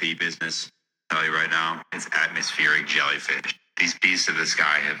 UAP business, I'll tell you right now, it's atmospheric jellyfish. These beasts of the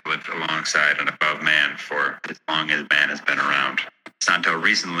sky have lived alongside and above man for as long as man has been around. It's not until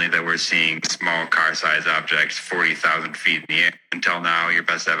recently that we're seeing small car-sized objects 40,000 feet in the air. Until now, your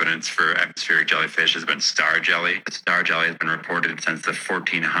best evidence for atmospheric jellyfish has been star jelly. The star jelly has been reported since the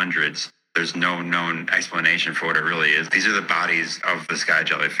 1400s. There's no known explanation for what it really is. These are the bodies of the sky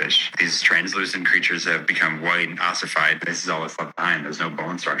jellyfish. These translucent creatures have become white and ossified. This is all that's left behind. There's no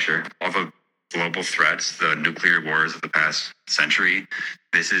bone structure. All the global threats, the nuclear wars of the past century,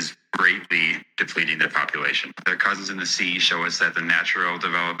 this is greatly depleting their population. Their cousins in the sea show us that the natural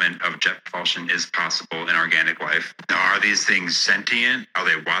development of jet propulsion is possible in organic life. Now, are these things sentient? Are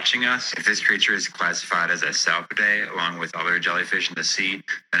they watching us? If this creature is classified as a salpidae, along with other jellyfish in the sea,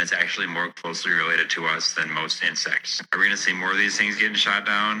 then it's actually more closely related to us than most insects. Are we going to see more of these things getting shot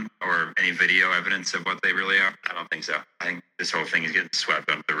down, or any video evidence of what they really are? I don't think so. I think this whole thing is getting swept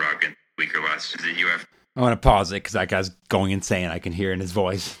under the rug in a week or less. Is it UFO? I want to pause it because that guy's going insane. I can hear in his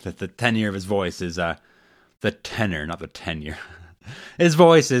voice that the tenor of his voice is the tenor, not the tenure. His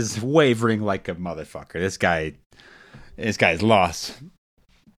voice is wavering like a motherfucker. This guy's lost.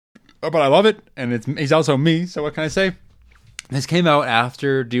 Oh, but I love it, and he's also me. So what can I say? This came out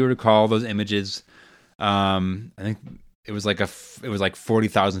after. Do you recall those images? I think it was like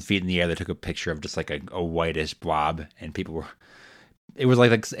 40,000 feet in the air. They took a picture of just like a whitish blob, and people were. It was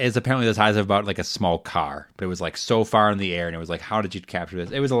like it's apparently the size of about like a small car, but it was like so far in the air, and it was like, how did you capture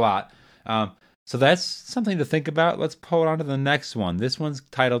this? It was a lot. So that's something to think about. Let's pull it on to the next one. This one's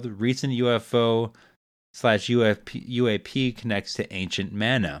titled "Recent UFO / UAP Connects to Ancient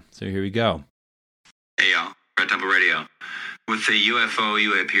Mana." So here we go. Hey y'all, Red Temple Radio. With the UFO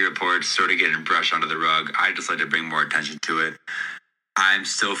UAP reports sort of getting brushed under the rug, I'd just like to bring more attention to it. I'm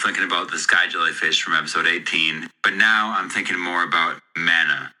still thinking about the sky jellyfish from episode 18, but now I'm thinking more about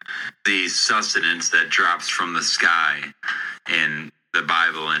mana. the sustenance that drops from the sky in the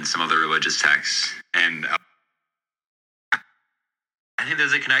Bible and some other religious texts. And I think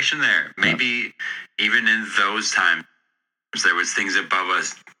there's a connection there. Maybe even in those times, there was things above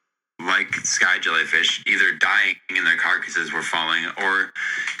us, like sky jellyfish, either dying and their carcasses were falling, or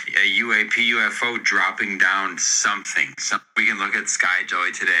a UFO dropping down something. So we can look at sky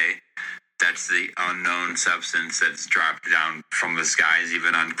jelly today. That's the unknown substance that's dropped down from the skies,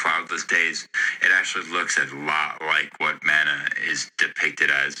 even on cloudless days. It actually looks a lot like what manna is depicted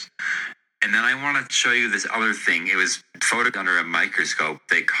as. And then I want to show you this other thing. It was photographed under a microscope.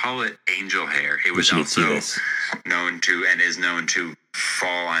 They call it angel hair. It was also known to, and is known to,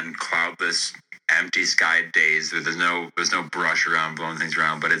 fall on cloudless, empty sky days. There's no brush around blowing things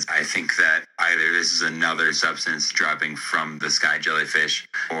around. But I think that either this is another substance dropping from the sky jellyfish,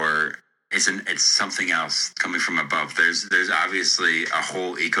 or it's something else coming from above. There's obviously a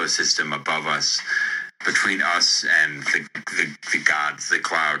whole ecosystem above us, between us and the gods, the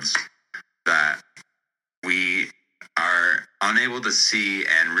clouds, that we are unable to see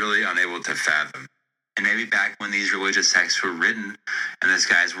and really unable to fathom. And maybe back when these religious texts were written and the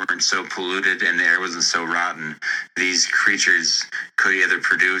skies weren't so polluted and the air wasn't so rotten, these creatures could either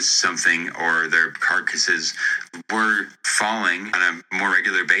produce something, or their carcasses were falling on a more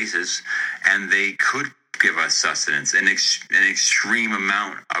regular basis, and they could give us sustenance, an extreme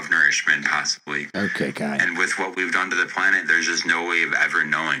amount of nourishment, possibly. Okay, guy. And with what we've done to the planet, there's just no way of ever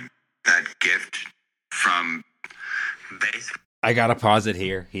knowing. That gift from base. I gotta pause it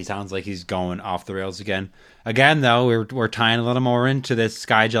here. He sounds like he's going off the rails again. Again, though, we're tying a little more into this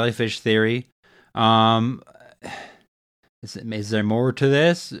sky jellyfish theory. Is there more to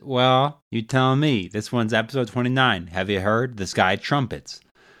this? Well, you tell me. This one's episode 29. Have you heard the sky trumpets?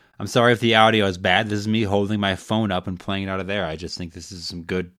 I'm sorry if the audio is bad. This is me holding my phone up and playing it out of there. I just think this is some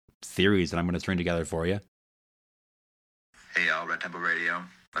good theories that I'm going to string together for you. Hey, y'all, Red Temple Radio.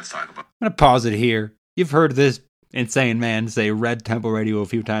 Let's talk about. I'm going to pause it here. You've heard this insane man say Red Temple Radio a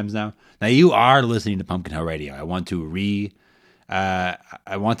few times now. Now you are listening to Pumpkin Hill Radio. I want to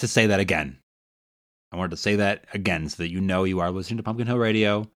say that again. I wanted to say that again so that you know you are listening to Pumpkin Hill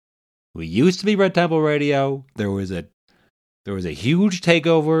Radio. We used to be Red Temple Radio. There was a huge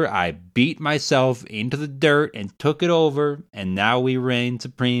takeover. I beat myself into the dirt and took it over, and now we reign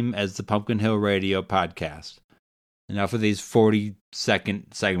supreme as the Pumpkin Hill Radio podcast. And now for these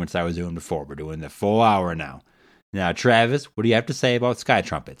 40-second segments I was doing before, we're doing the full hour now. Now, Travis, what do you have to say about sky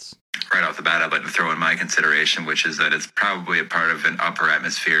trumpets? Right off the bat, I'd like to throw in my consideration, which is that it's probably a part of an upper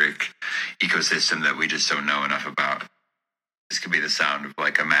atmospheric ecosystem that we just don't know enough about. This could be the sound of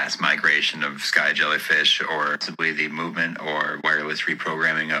like a mass migration of sky jellyfish, or possibly the movement or wireless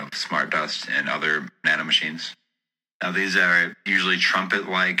reprogramming of smart dust and other nanomachines. Now, these are usually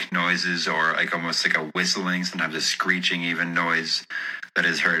trumpet-like noises, or like almost like a whistling, sometimes a screeching even noise that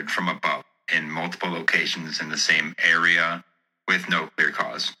is heard from above in multiple locations in the same area with no clear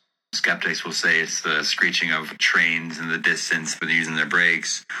cause. Skeptics will say it's the screeching of trains in the distance with using their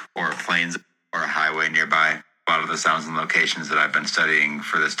brakes, or planes, or a highway nearby. A lot of the sounds and locations that I've been studying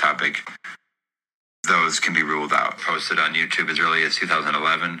for this topic, those can be ruled out. Posted on YouTube as early as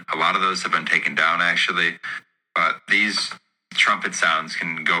 2011. A lot of those have been taken down, actually. But these trumpet sounds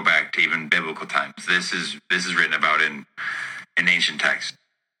can go back to even biblical times. This is written about in ancient texts.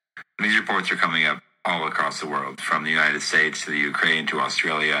 And these reports are coming up all across the world, from the United States to the Ukraine to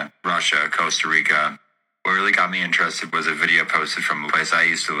Australia, Russia, Costa Rica. What really got me interested was a video posted from the place I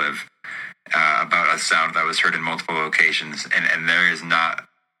used to live about a sound that was heard in multiple locations. And there is not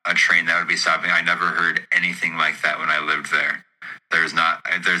a train that would be stopping. I never heard anything like that when I lived there. There's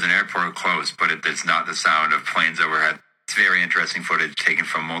an airport close, but it's not the sound of planes overhead. It's very interesting footage taken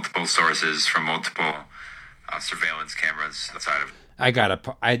from multiple sources, from multiple surveillance cameras outside of.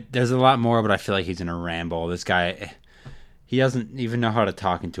 There's a lot more, but I feel like he's in a ramble. This guy, he doesn't even know how to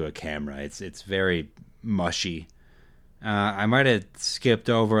talk into a camera. It's very mushy. I might have skipped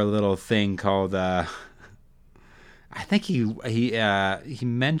over a little thing called. I think he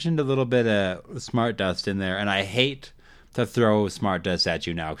mentioned a little bit of smart dust in there, and I hate to throw smart dust at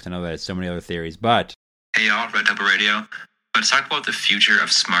you now because I know there's so many other theories. But hey y'all, Red Temple Radio. Let's talk about the future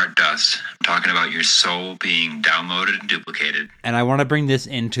of smart dust. I'm talking about your soul being downloaded and duplicated. And I want to bring this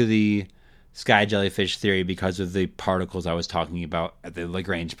into the sky jellyfish theory because of the particles I was talking about at the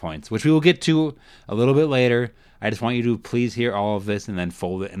Lagrange points, which we will get to a little bit later. I just want you to please hear all of this and then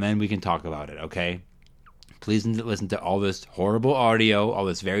fold it, and then we can talk about it, okay? Please listen to all this horrible audio, all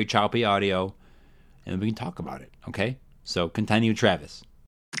this very choppy audio, and then we can talk about it, okay? So continue, Travis.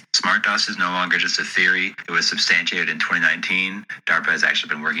 Smart dust is no longer just a theory. It was substantiated in 2019. DARPA has actually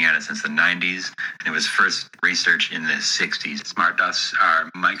been working on it since the 90s, and it was first researched in the 60s. Smart dusts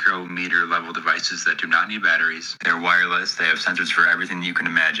are micrometer level devices that do not need batteries. They're wireless. They have sensors for everything you can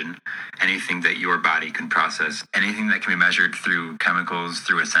imagine, anything that your body can process, anything that can be measured through chemicals,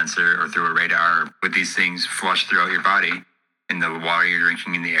 through a sensor, or through a radar. With these things flushed throughout your body, in the water you're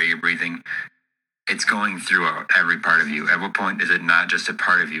drinking, in the air you're breathing, it's going throughout every part of you. At what point is it not just a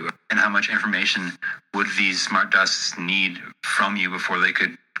part of you? And how much information would these smart dusts need from you before they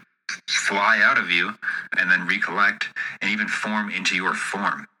could fly out of you and then recollect and even form into your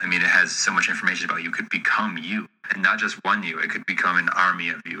form? I mean, it has so much information about you. It could become you, and not just one you. It could become an army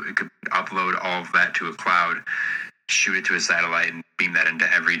of you. It could upload all of that to a cloud, shoot it to a satellite, and beam that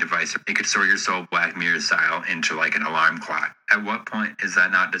into every device. It could store your soul Black Mirror style into like an alarm clock. At what point is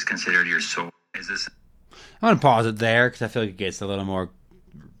that not just considered your soul? Is this? I'm going to pause it there because I feel like it gets a little more,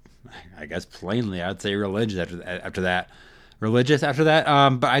 I guess, plainly, I'd say religious after that.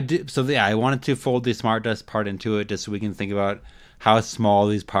 But I do. So yeah, I wanted to fold the smart dust part into it just so we can think about how small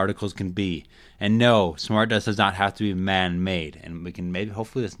these particles can be. And no, smart dust does not have to be man-made. And we can maybe,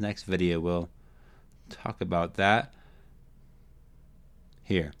 hopefully this next video will talk about that.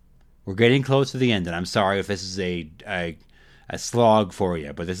 Here. We're getting close to the end, and I'm sorry if this is a slog for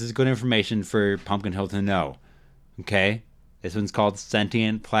you, but this is good information for Pumpkin Hill to know. Okay? This one's called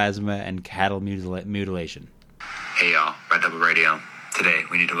Sentient Plasma and Cattle Mutilation. Hey y'all, Red Double Radio. Today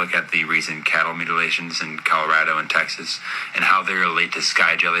we need to look at the recent cattle mutilations in Colorado and Texas and how they relate to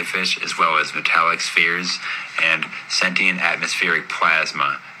sky jellyfish as well as metallic spheres and sentient atmospheric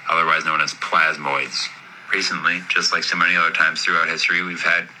plasma, otherwise known as plasmoids. Recently, just like so many other times throughout history, we've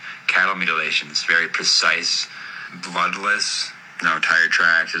had cattle mutilations, very precise, bloodless, no tire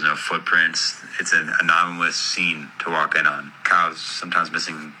tracks, there's no footprints. It's an anomalous scene to walk in on. Cows sometimes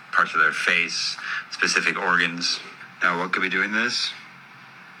missing parts of their face, specific organs. Now, what could be doing this?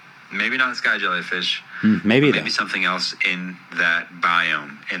 Maybe not sky jellyfish. Maybe something else in that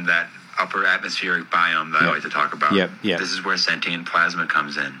biome, in that upper atmospheric biome that I like to talk about. Yep. This is where sentient plasma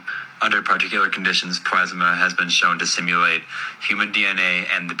comes in. Under particular conditions, plasma has been shown to simulate human DNA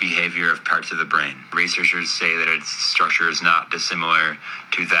and the behavior of parts of the brain. Researchers say that its structure is not dissimilar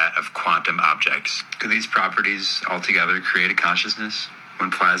to that of quantum objects. Could these properties altogether create a consciousness?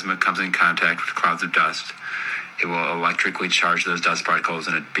 When plasma comes in contact with clouds of dust, it will electrically charge those dust particles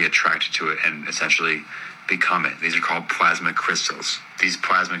and be attracted to it and essentially become it. These are called plasma crystals. These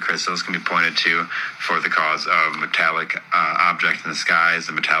plasma crystals can be pointed to for the cause of metallic objects in the skies,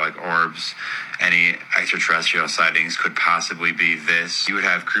 the metallic orbs. Any extraterrestrial sightings could possibly be this. You would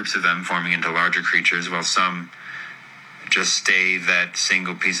have groups of them forming into larger creatures, while some just stay that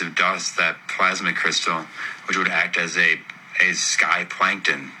single piece of dust, that plasma crystal, which would act as a sky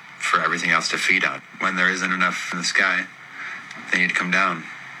plankton for everything else to feed on. When there isn't enough in the sky, they need to come down,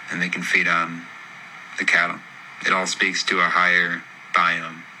 and they can feed on the cattle. It all speaks to a higher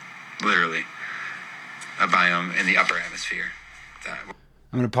biome, literally a biome in the upper atmosphere. I'm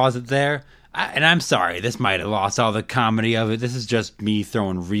going to pause it there, and I'm sorry, this might have lost all the comedy of it. This is just me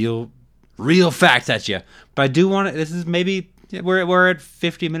throwing real facts at you. But I do want to. This is maybe we're at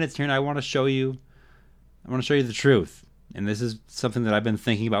 50 minutes here, and I want to show you the truth. And this is something that I've been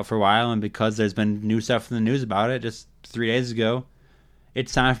thinking about for a while, and because there's been new stuff in the news about it just 3 days ago,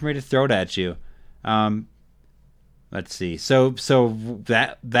 it's time for me to throw it at you. Let's see. So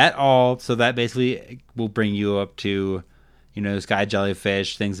that basically will bring you up to, sky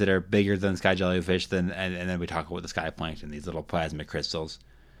jellyfish, things that are bigger than sky jellyfish. And then we talk about the sky plankton, these little plasma crystals.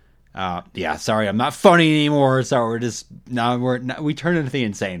 Sorry, I'm not funny anymore. So we turn into the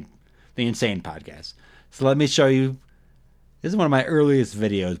insane podcast. So let me show you. This is one of my earliest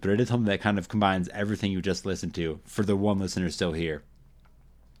videos, but it is something that kind of combines everything you just listened to for the one listener still here.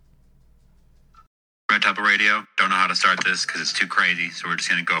 Red Double Radio, don't know how to start this because it's too crazy, so we're just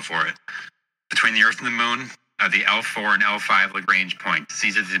going to go for it. Between the Earth and the Moon are the L4 and L5 Lagrange points.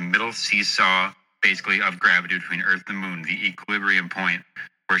 These are the middle seesaw, basically, of gravity between Earth and the Moon, the equilibrium point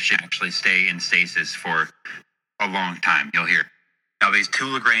where it should actually stay in stasis for a long time. You'll hear. Now, these two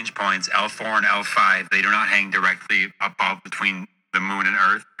Lagrange points, L4 and L5, they do not hang directly above between the Moon and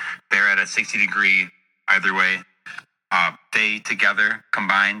Earth. They're at a 60-degree either way. They together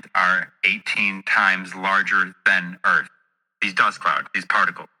combined are 18 times larger than Earth. These dust clouds, these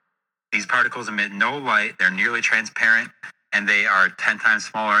particles. These particles emit no light. They're nearly transparent, and they are 10 times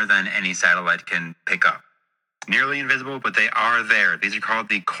smaller than any satellite can pick up. Nearly invisible, but they are there. These are called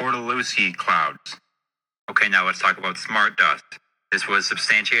the Cortellucci clouds. Okay, now let's talk about smart dust. This was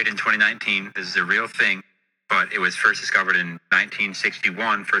substantiated in 2019. This is a real thing. but it was first discovered in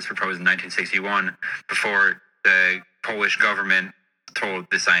 1961, first proposed in 1961, before the Polish government told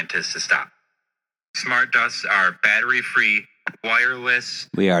the scientists to stop. Smart dusts are battery-free, wireless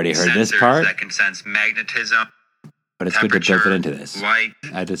We already heard this sensors part, that can sense magnetism, but it's good to build it into temperature, this. light,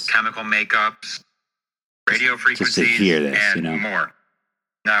 I just chemical makeups, radio just to frequencies, hear this, and more.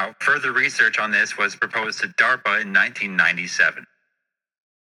 Now, further research on this was proposed to DARPA in 1997.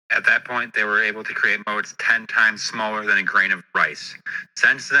 At that point, they were able to create modes 10 times smaller than a grain of rice.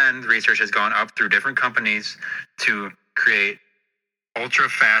 Since then, the research has gone up through different companies to create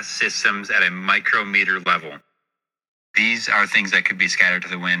ultra-fast systems at a micrometer level. These are things that could be scattered to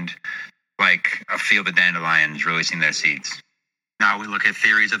the wind, like a field of dandelions releasing their seeds. Now we look at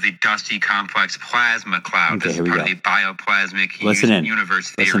theories of the dusty complex plasma cloud. Okay, This here is we part go. of the bioplasmic Listen in.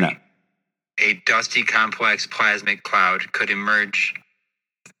 universe Listen theory. up. A dusty complex plasmic cloud could emerge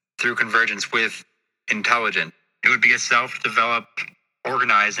through convergence with intelligence. It would be a self-developed,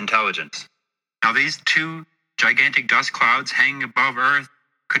 organized intelligence. Now these two gigantic dust clouds hanging above Earth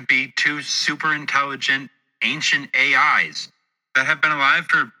could be two super intelligent ancient AIs that have been alive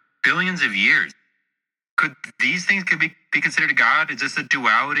for billions of years. Could these things be considered a god? Is this a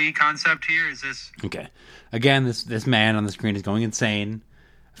duality concept here? Is this... Okay. Again, this man on the screen is going insane.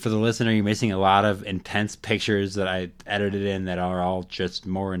 For the listener, you're missing a lot of intense pictures that I edited in that are all just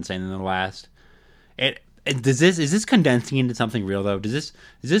more insane than the last. Is this condensing into something real though? Does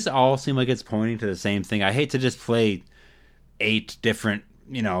this all seem like it's pointing to the same thing? I hate to just play 8 different,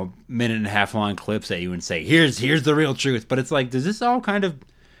 minute and a half long clips at you and say, here's the real truth. But it's like, does this all kind of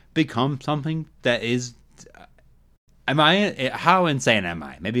become something that is... How insane am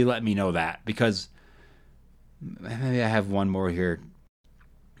I? Maybe let me know that, because maybe I have one more here.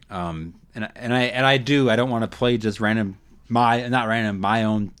 I don't want to play just my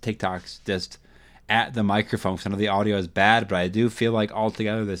own TikToks just at the microphone, because I know the audio is bad, but I do feel like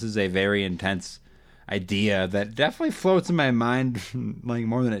altogether this is a very intense idea that definitely floats in my mind like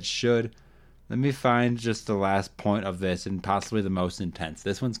more than it should. Let me find just the last point of this, and possibly the most intense.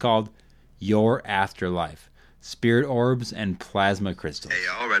 This one's called Your Afterlife. Spirit orbs and plasma crystals. Hey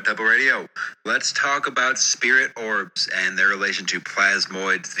y'all, Red Pebble Radio. Let's talk about spirit orbs and their relation to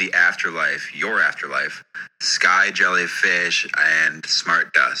plasmoids, the afterlife, your afterlife, sky jellyfish, and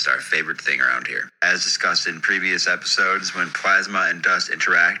smart dust, our favorite thing around here. As discussed in previous episodes, when plasma and dust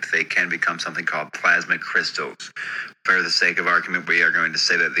interact, they can become something called plasma crystals. For the sake of argument, we are going to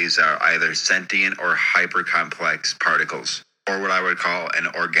say that these are either sentient or hypercomplex particles, or what I would call an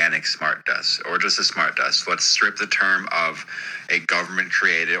organic smart dust, or just a smart dust. Let's strip the term of a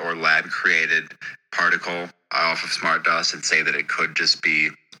government-created or lab-created particle off of smart dust and say that it could just be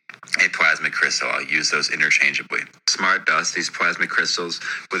a plasma crystal. I'll use those interchangeably. Smart dust, these plasma crystals,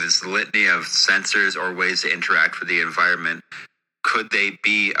 with its litany of sensors or ways to interact with the environment, could they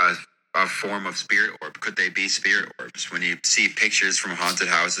be a form of spirit orb? Could they be spirit orbs? When you see pictures from haunted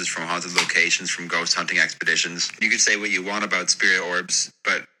houses, from haunted locations, from ghost hunting expeditions, you can say what you want about spirit orbs,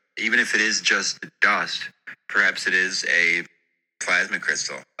 but even if it is just dust, perhaps it is a plasma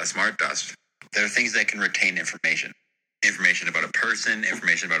crystal, a smart dust. There are things that can retain information about a person,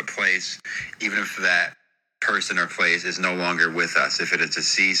 information about a place, even if that person or place is no longer with us, if it is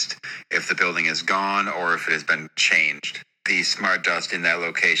deceased, if the building is gone, or if it has been changed. The smart dust in that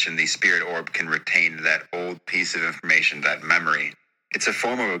location, the spirit orb, can retain that old piece of information, that memory. It's a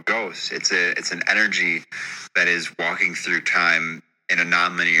form of a ghost. It's an energy that is walking through time in a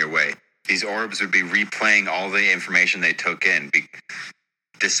non-linear way. These orbs would be replaying all the information they took in,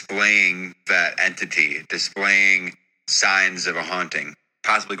 displaying that entity, displaying signs of a haunting,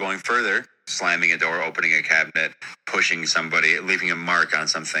 possibly going further, slamming a door, opening a cabinet, pushing somebody, leaving a mark on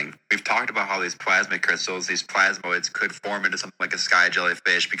something. We've talked about how these plasma crystals, these plasmoids, could form into something like a sky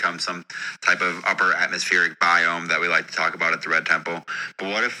jellyfish, become some type of upper atmospheric biome that we like to talk about at the Red Temple. But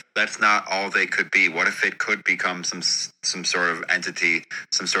what if that's not all they could be? What if it could become some sort of entity,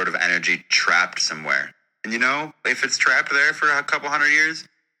 some sort of energy trapped somewhere? And if it's trapped there for a couple hundred years,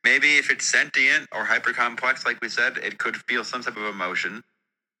 maybe if it's sentient or hypercomplex, like we said, it could feel some type of emotion.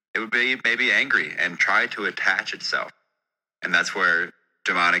 It would be maybe angry and try to attach itself. And that's where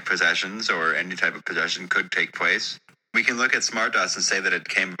demonic possessions or any type of possession could take place. We can look at smart dust and say that it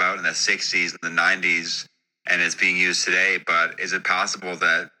came about in the 60s and the 90s and is being used today, but is it possible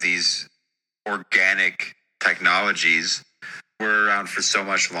that these organic technologies were around for so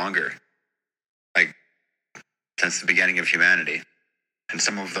much longer? Like, since the beginning of humanity. And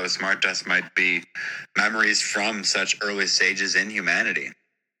some of those smart dust might be memories from such early stages in humanity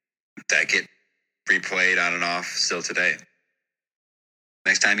that get replayed on and off still today.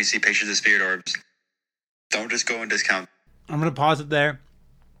 Next time you see pictures of spirit orbs, Don't just go and discount. I'm going to pause it there.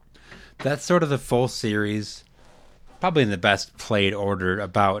 That's sort of the full series, probably in the best played order,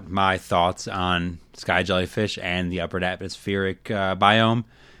 about my thoughts on sky jellyfish and the upper atmospheric biome,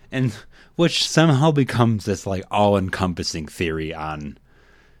 and which somehow becomes this like all-encompassing theory on,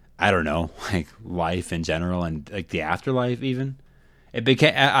 I don't know, like life in general and like the afterlife even. It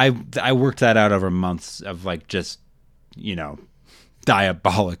became I worked that out over months of like just, you know,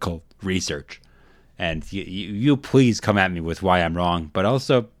 diabolical research. And you please come at me with why I'm wrong, but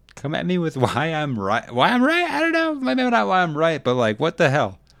also come at me with why I'm right. Why I'm right? I don't know. Maybe not why I'm right, but like, what the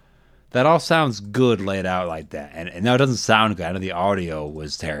hell? That all sounds good laid out like that. And no, it doesn't sound good. I know the audio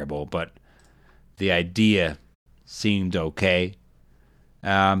was terrible, but the idea seemed okay.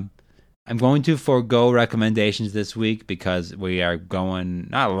 I'm going to forego recommendations this week because we are going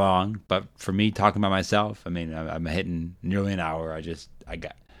not long, but for me talking about myself, I mean, I'm hitting nearly an hour.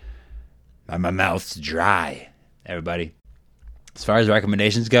 My mouth's dry, everybody. As far as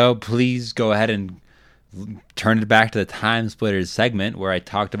recommendations go, please go ahead and turn it back to the Time Splitters segment where I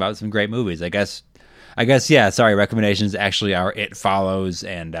talked about some great movies. I guess, yeah, sorry, recommendations actually are It Follows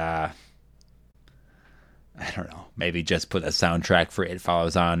and, I don't know, maybe just put a soundtrack for It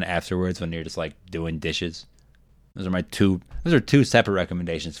Follows on afterwards when you're just, like, doing dishes. Those are two separate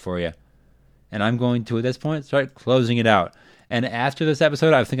recommendations for you. And I'm going to, at this point, start closing it out. And after this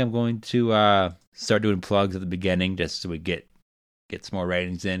episode, I think I'm going to start doing plugs at the beginning just so we get some more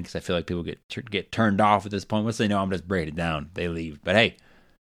ratings in, because I feel like people get turned off at this point. Once they know I'm just breaking it down, they leave. But hey,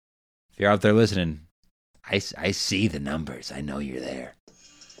 if you're out there listening, I see the numbers. I know you're there.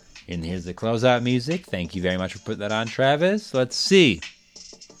 And here's the closeout music. Thank you very much for putting that on, Travis. Let's see.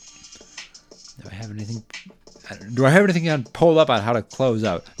 Do I have anything on pulled up on how to close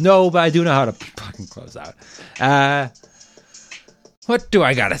out? No, but I do know how to fucking close out. What do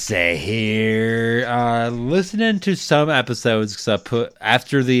I gotta say here? Listening to some episodes, because I put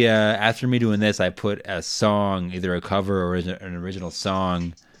after me doing this, I put a song, either a cover or an original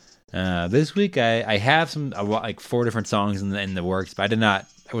song. This week I have like 4 different songs in the works, but I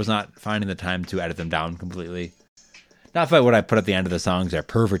was not finding the time to edit them down completely. Not that what I put at the end of the songs are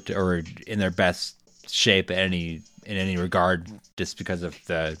perfect or in their best shape in any regard, just because of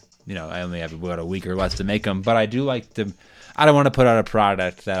the, you know, I only have about a week or less to make them. But I do like them. I don't want to put out a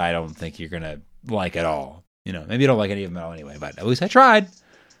product that I don't think you're gonna like at all. You know, maybe you don't like any of them at all anyway. But at least I tried.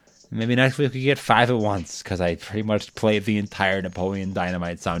 Maybe next week we get 5 at once, because I pretty much played the entire Napoleon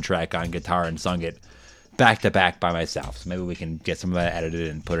Dynamite soundtrack on guitar and sung it back to back by myself. So maybe we can get some of that edited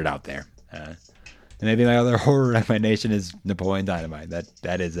and put it out there. And maybe my other horror recommendation is Napoleon Dynamite.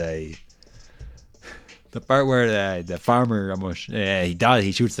 That is the part where the farmer almost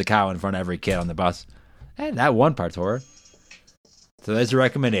he shoots the cow in front of every kid on the bus. And that one part's horror. So there's the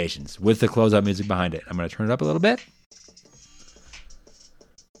recommendations with the closeout music behind it. I'm going to turn it up a little bit.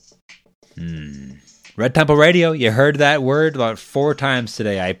 Red Temple Radio, you heard that word about 4 times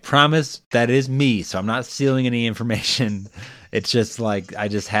today. I promise that is me, so I'm not stealing any information. It's just like I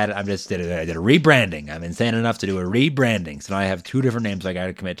did a rebranding. I'm insane enough to do a rebranding. So now I have 2 different names I got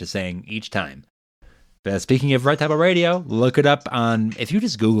to commit to saying each time. But speaking of Red Temple Radio, look it up on, if you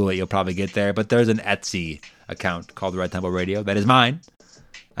just Google it, you'll probably get there. But there's an Etsy account called Red Temple Radio. That is mine.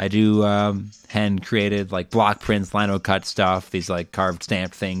 I do hand-created, like, block prints, lino cut stuff, these, like, carved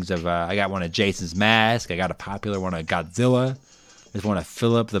stamped things of, I got one of Jason's mask, I got a popular one of Godzilla, there's one of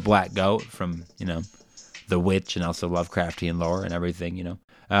Philip the Black Goat from, you know, The Witch, and also Lovecraftian lore and everything, you know.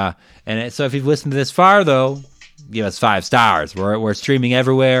 So if you've listened to this far, though, give us 5 stars. We're streaming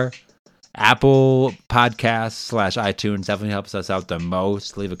everywhere. Apple Podcasts / iTunes definitely helps us out the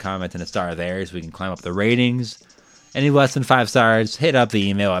most. Leave a comment and a star there so we can climb up the ratings. Any less than 5 stars, hit up the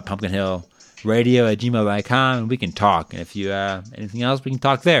email at pumpkinhillradio@gmail.com and we can talk. And if you anything else, we can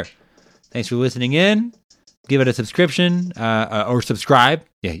talk there. Thanks for listening in. Give it a subscription or subscribe.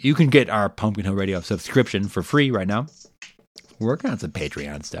 Yeah, you can get our Pumpkin Hill Radio subscription for free right now. We're working on some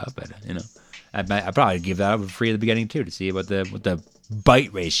Patreon stuff, but you know, I'd probably give that up for free at the beginning too, to see what the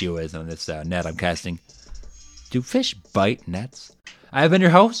bite ratio is on this net I'm casting. Do fish bite nets? I have been your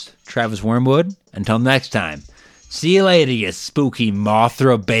host, Travis Wormwood. Until next time, see you later, you spooky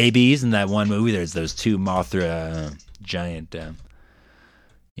Mothra babies. In that one movie, there's those 2 Mothra giant,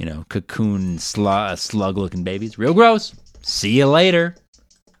 cocoon slug-looking babies. Real gross. See you later.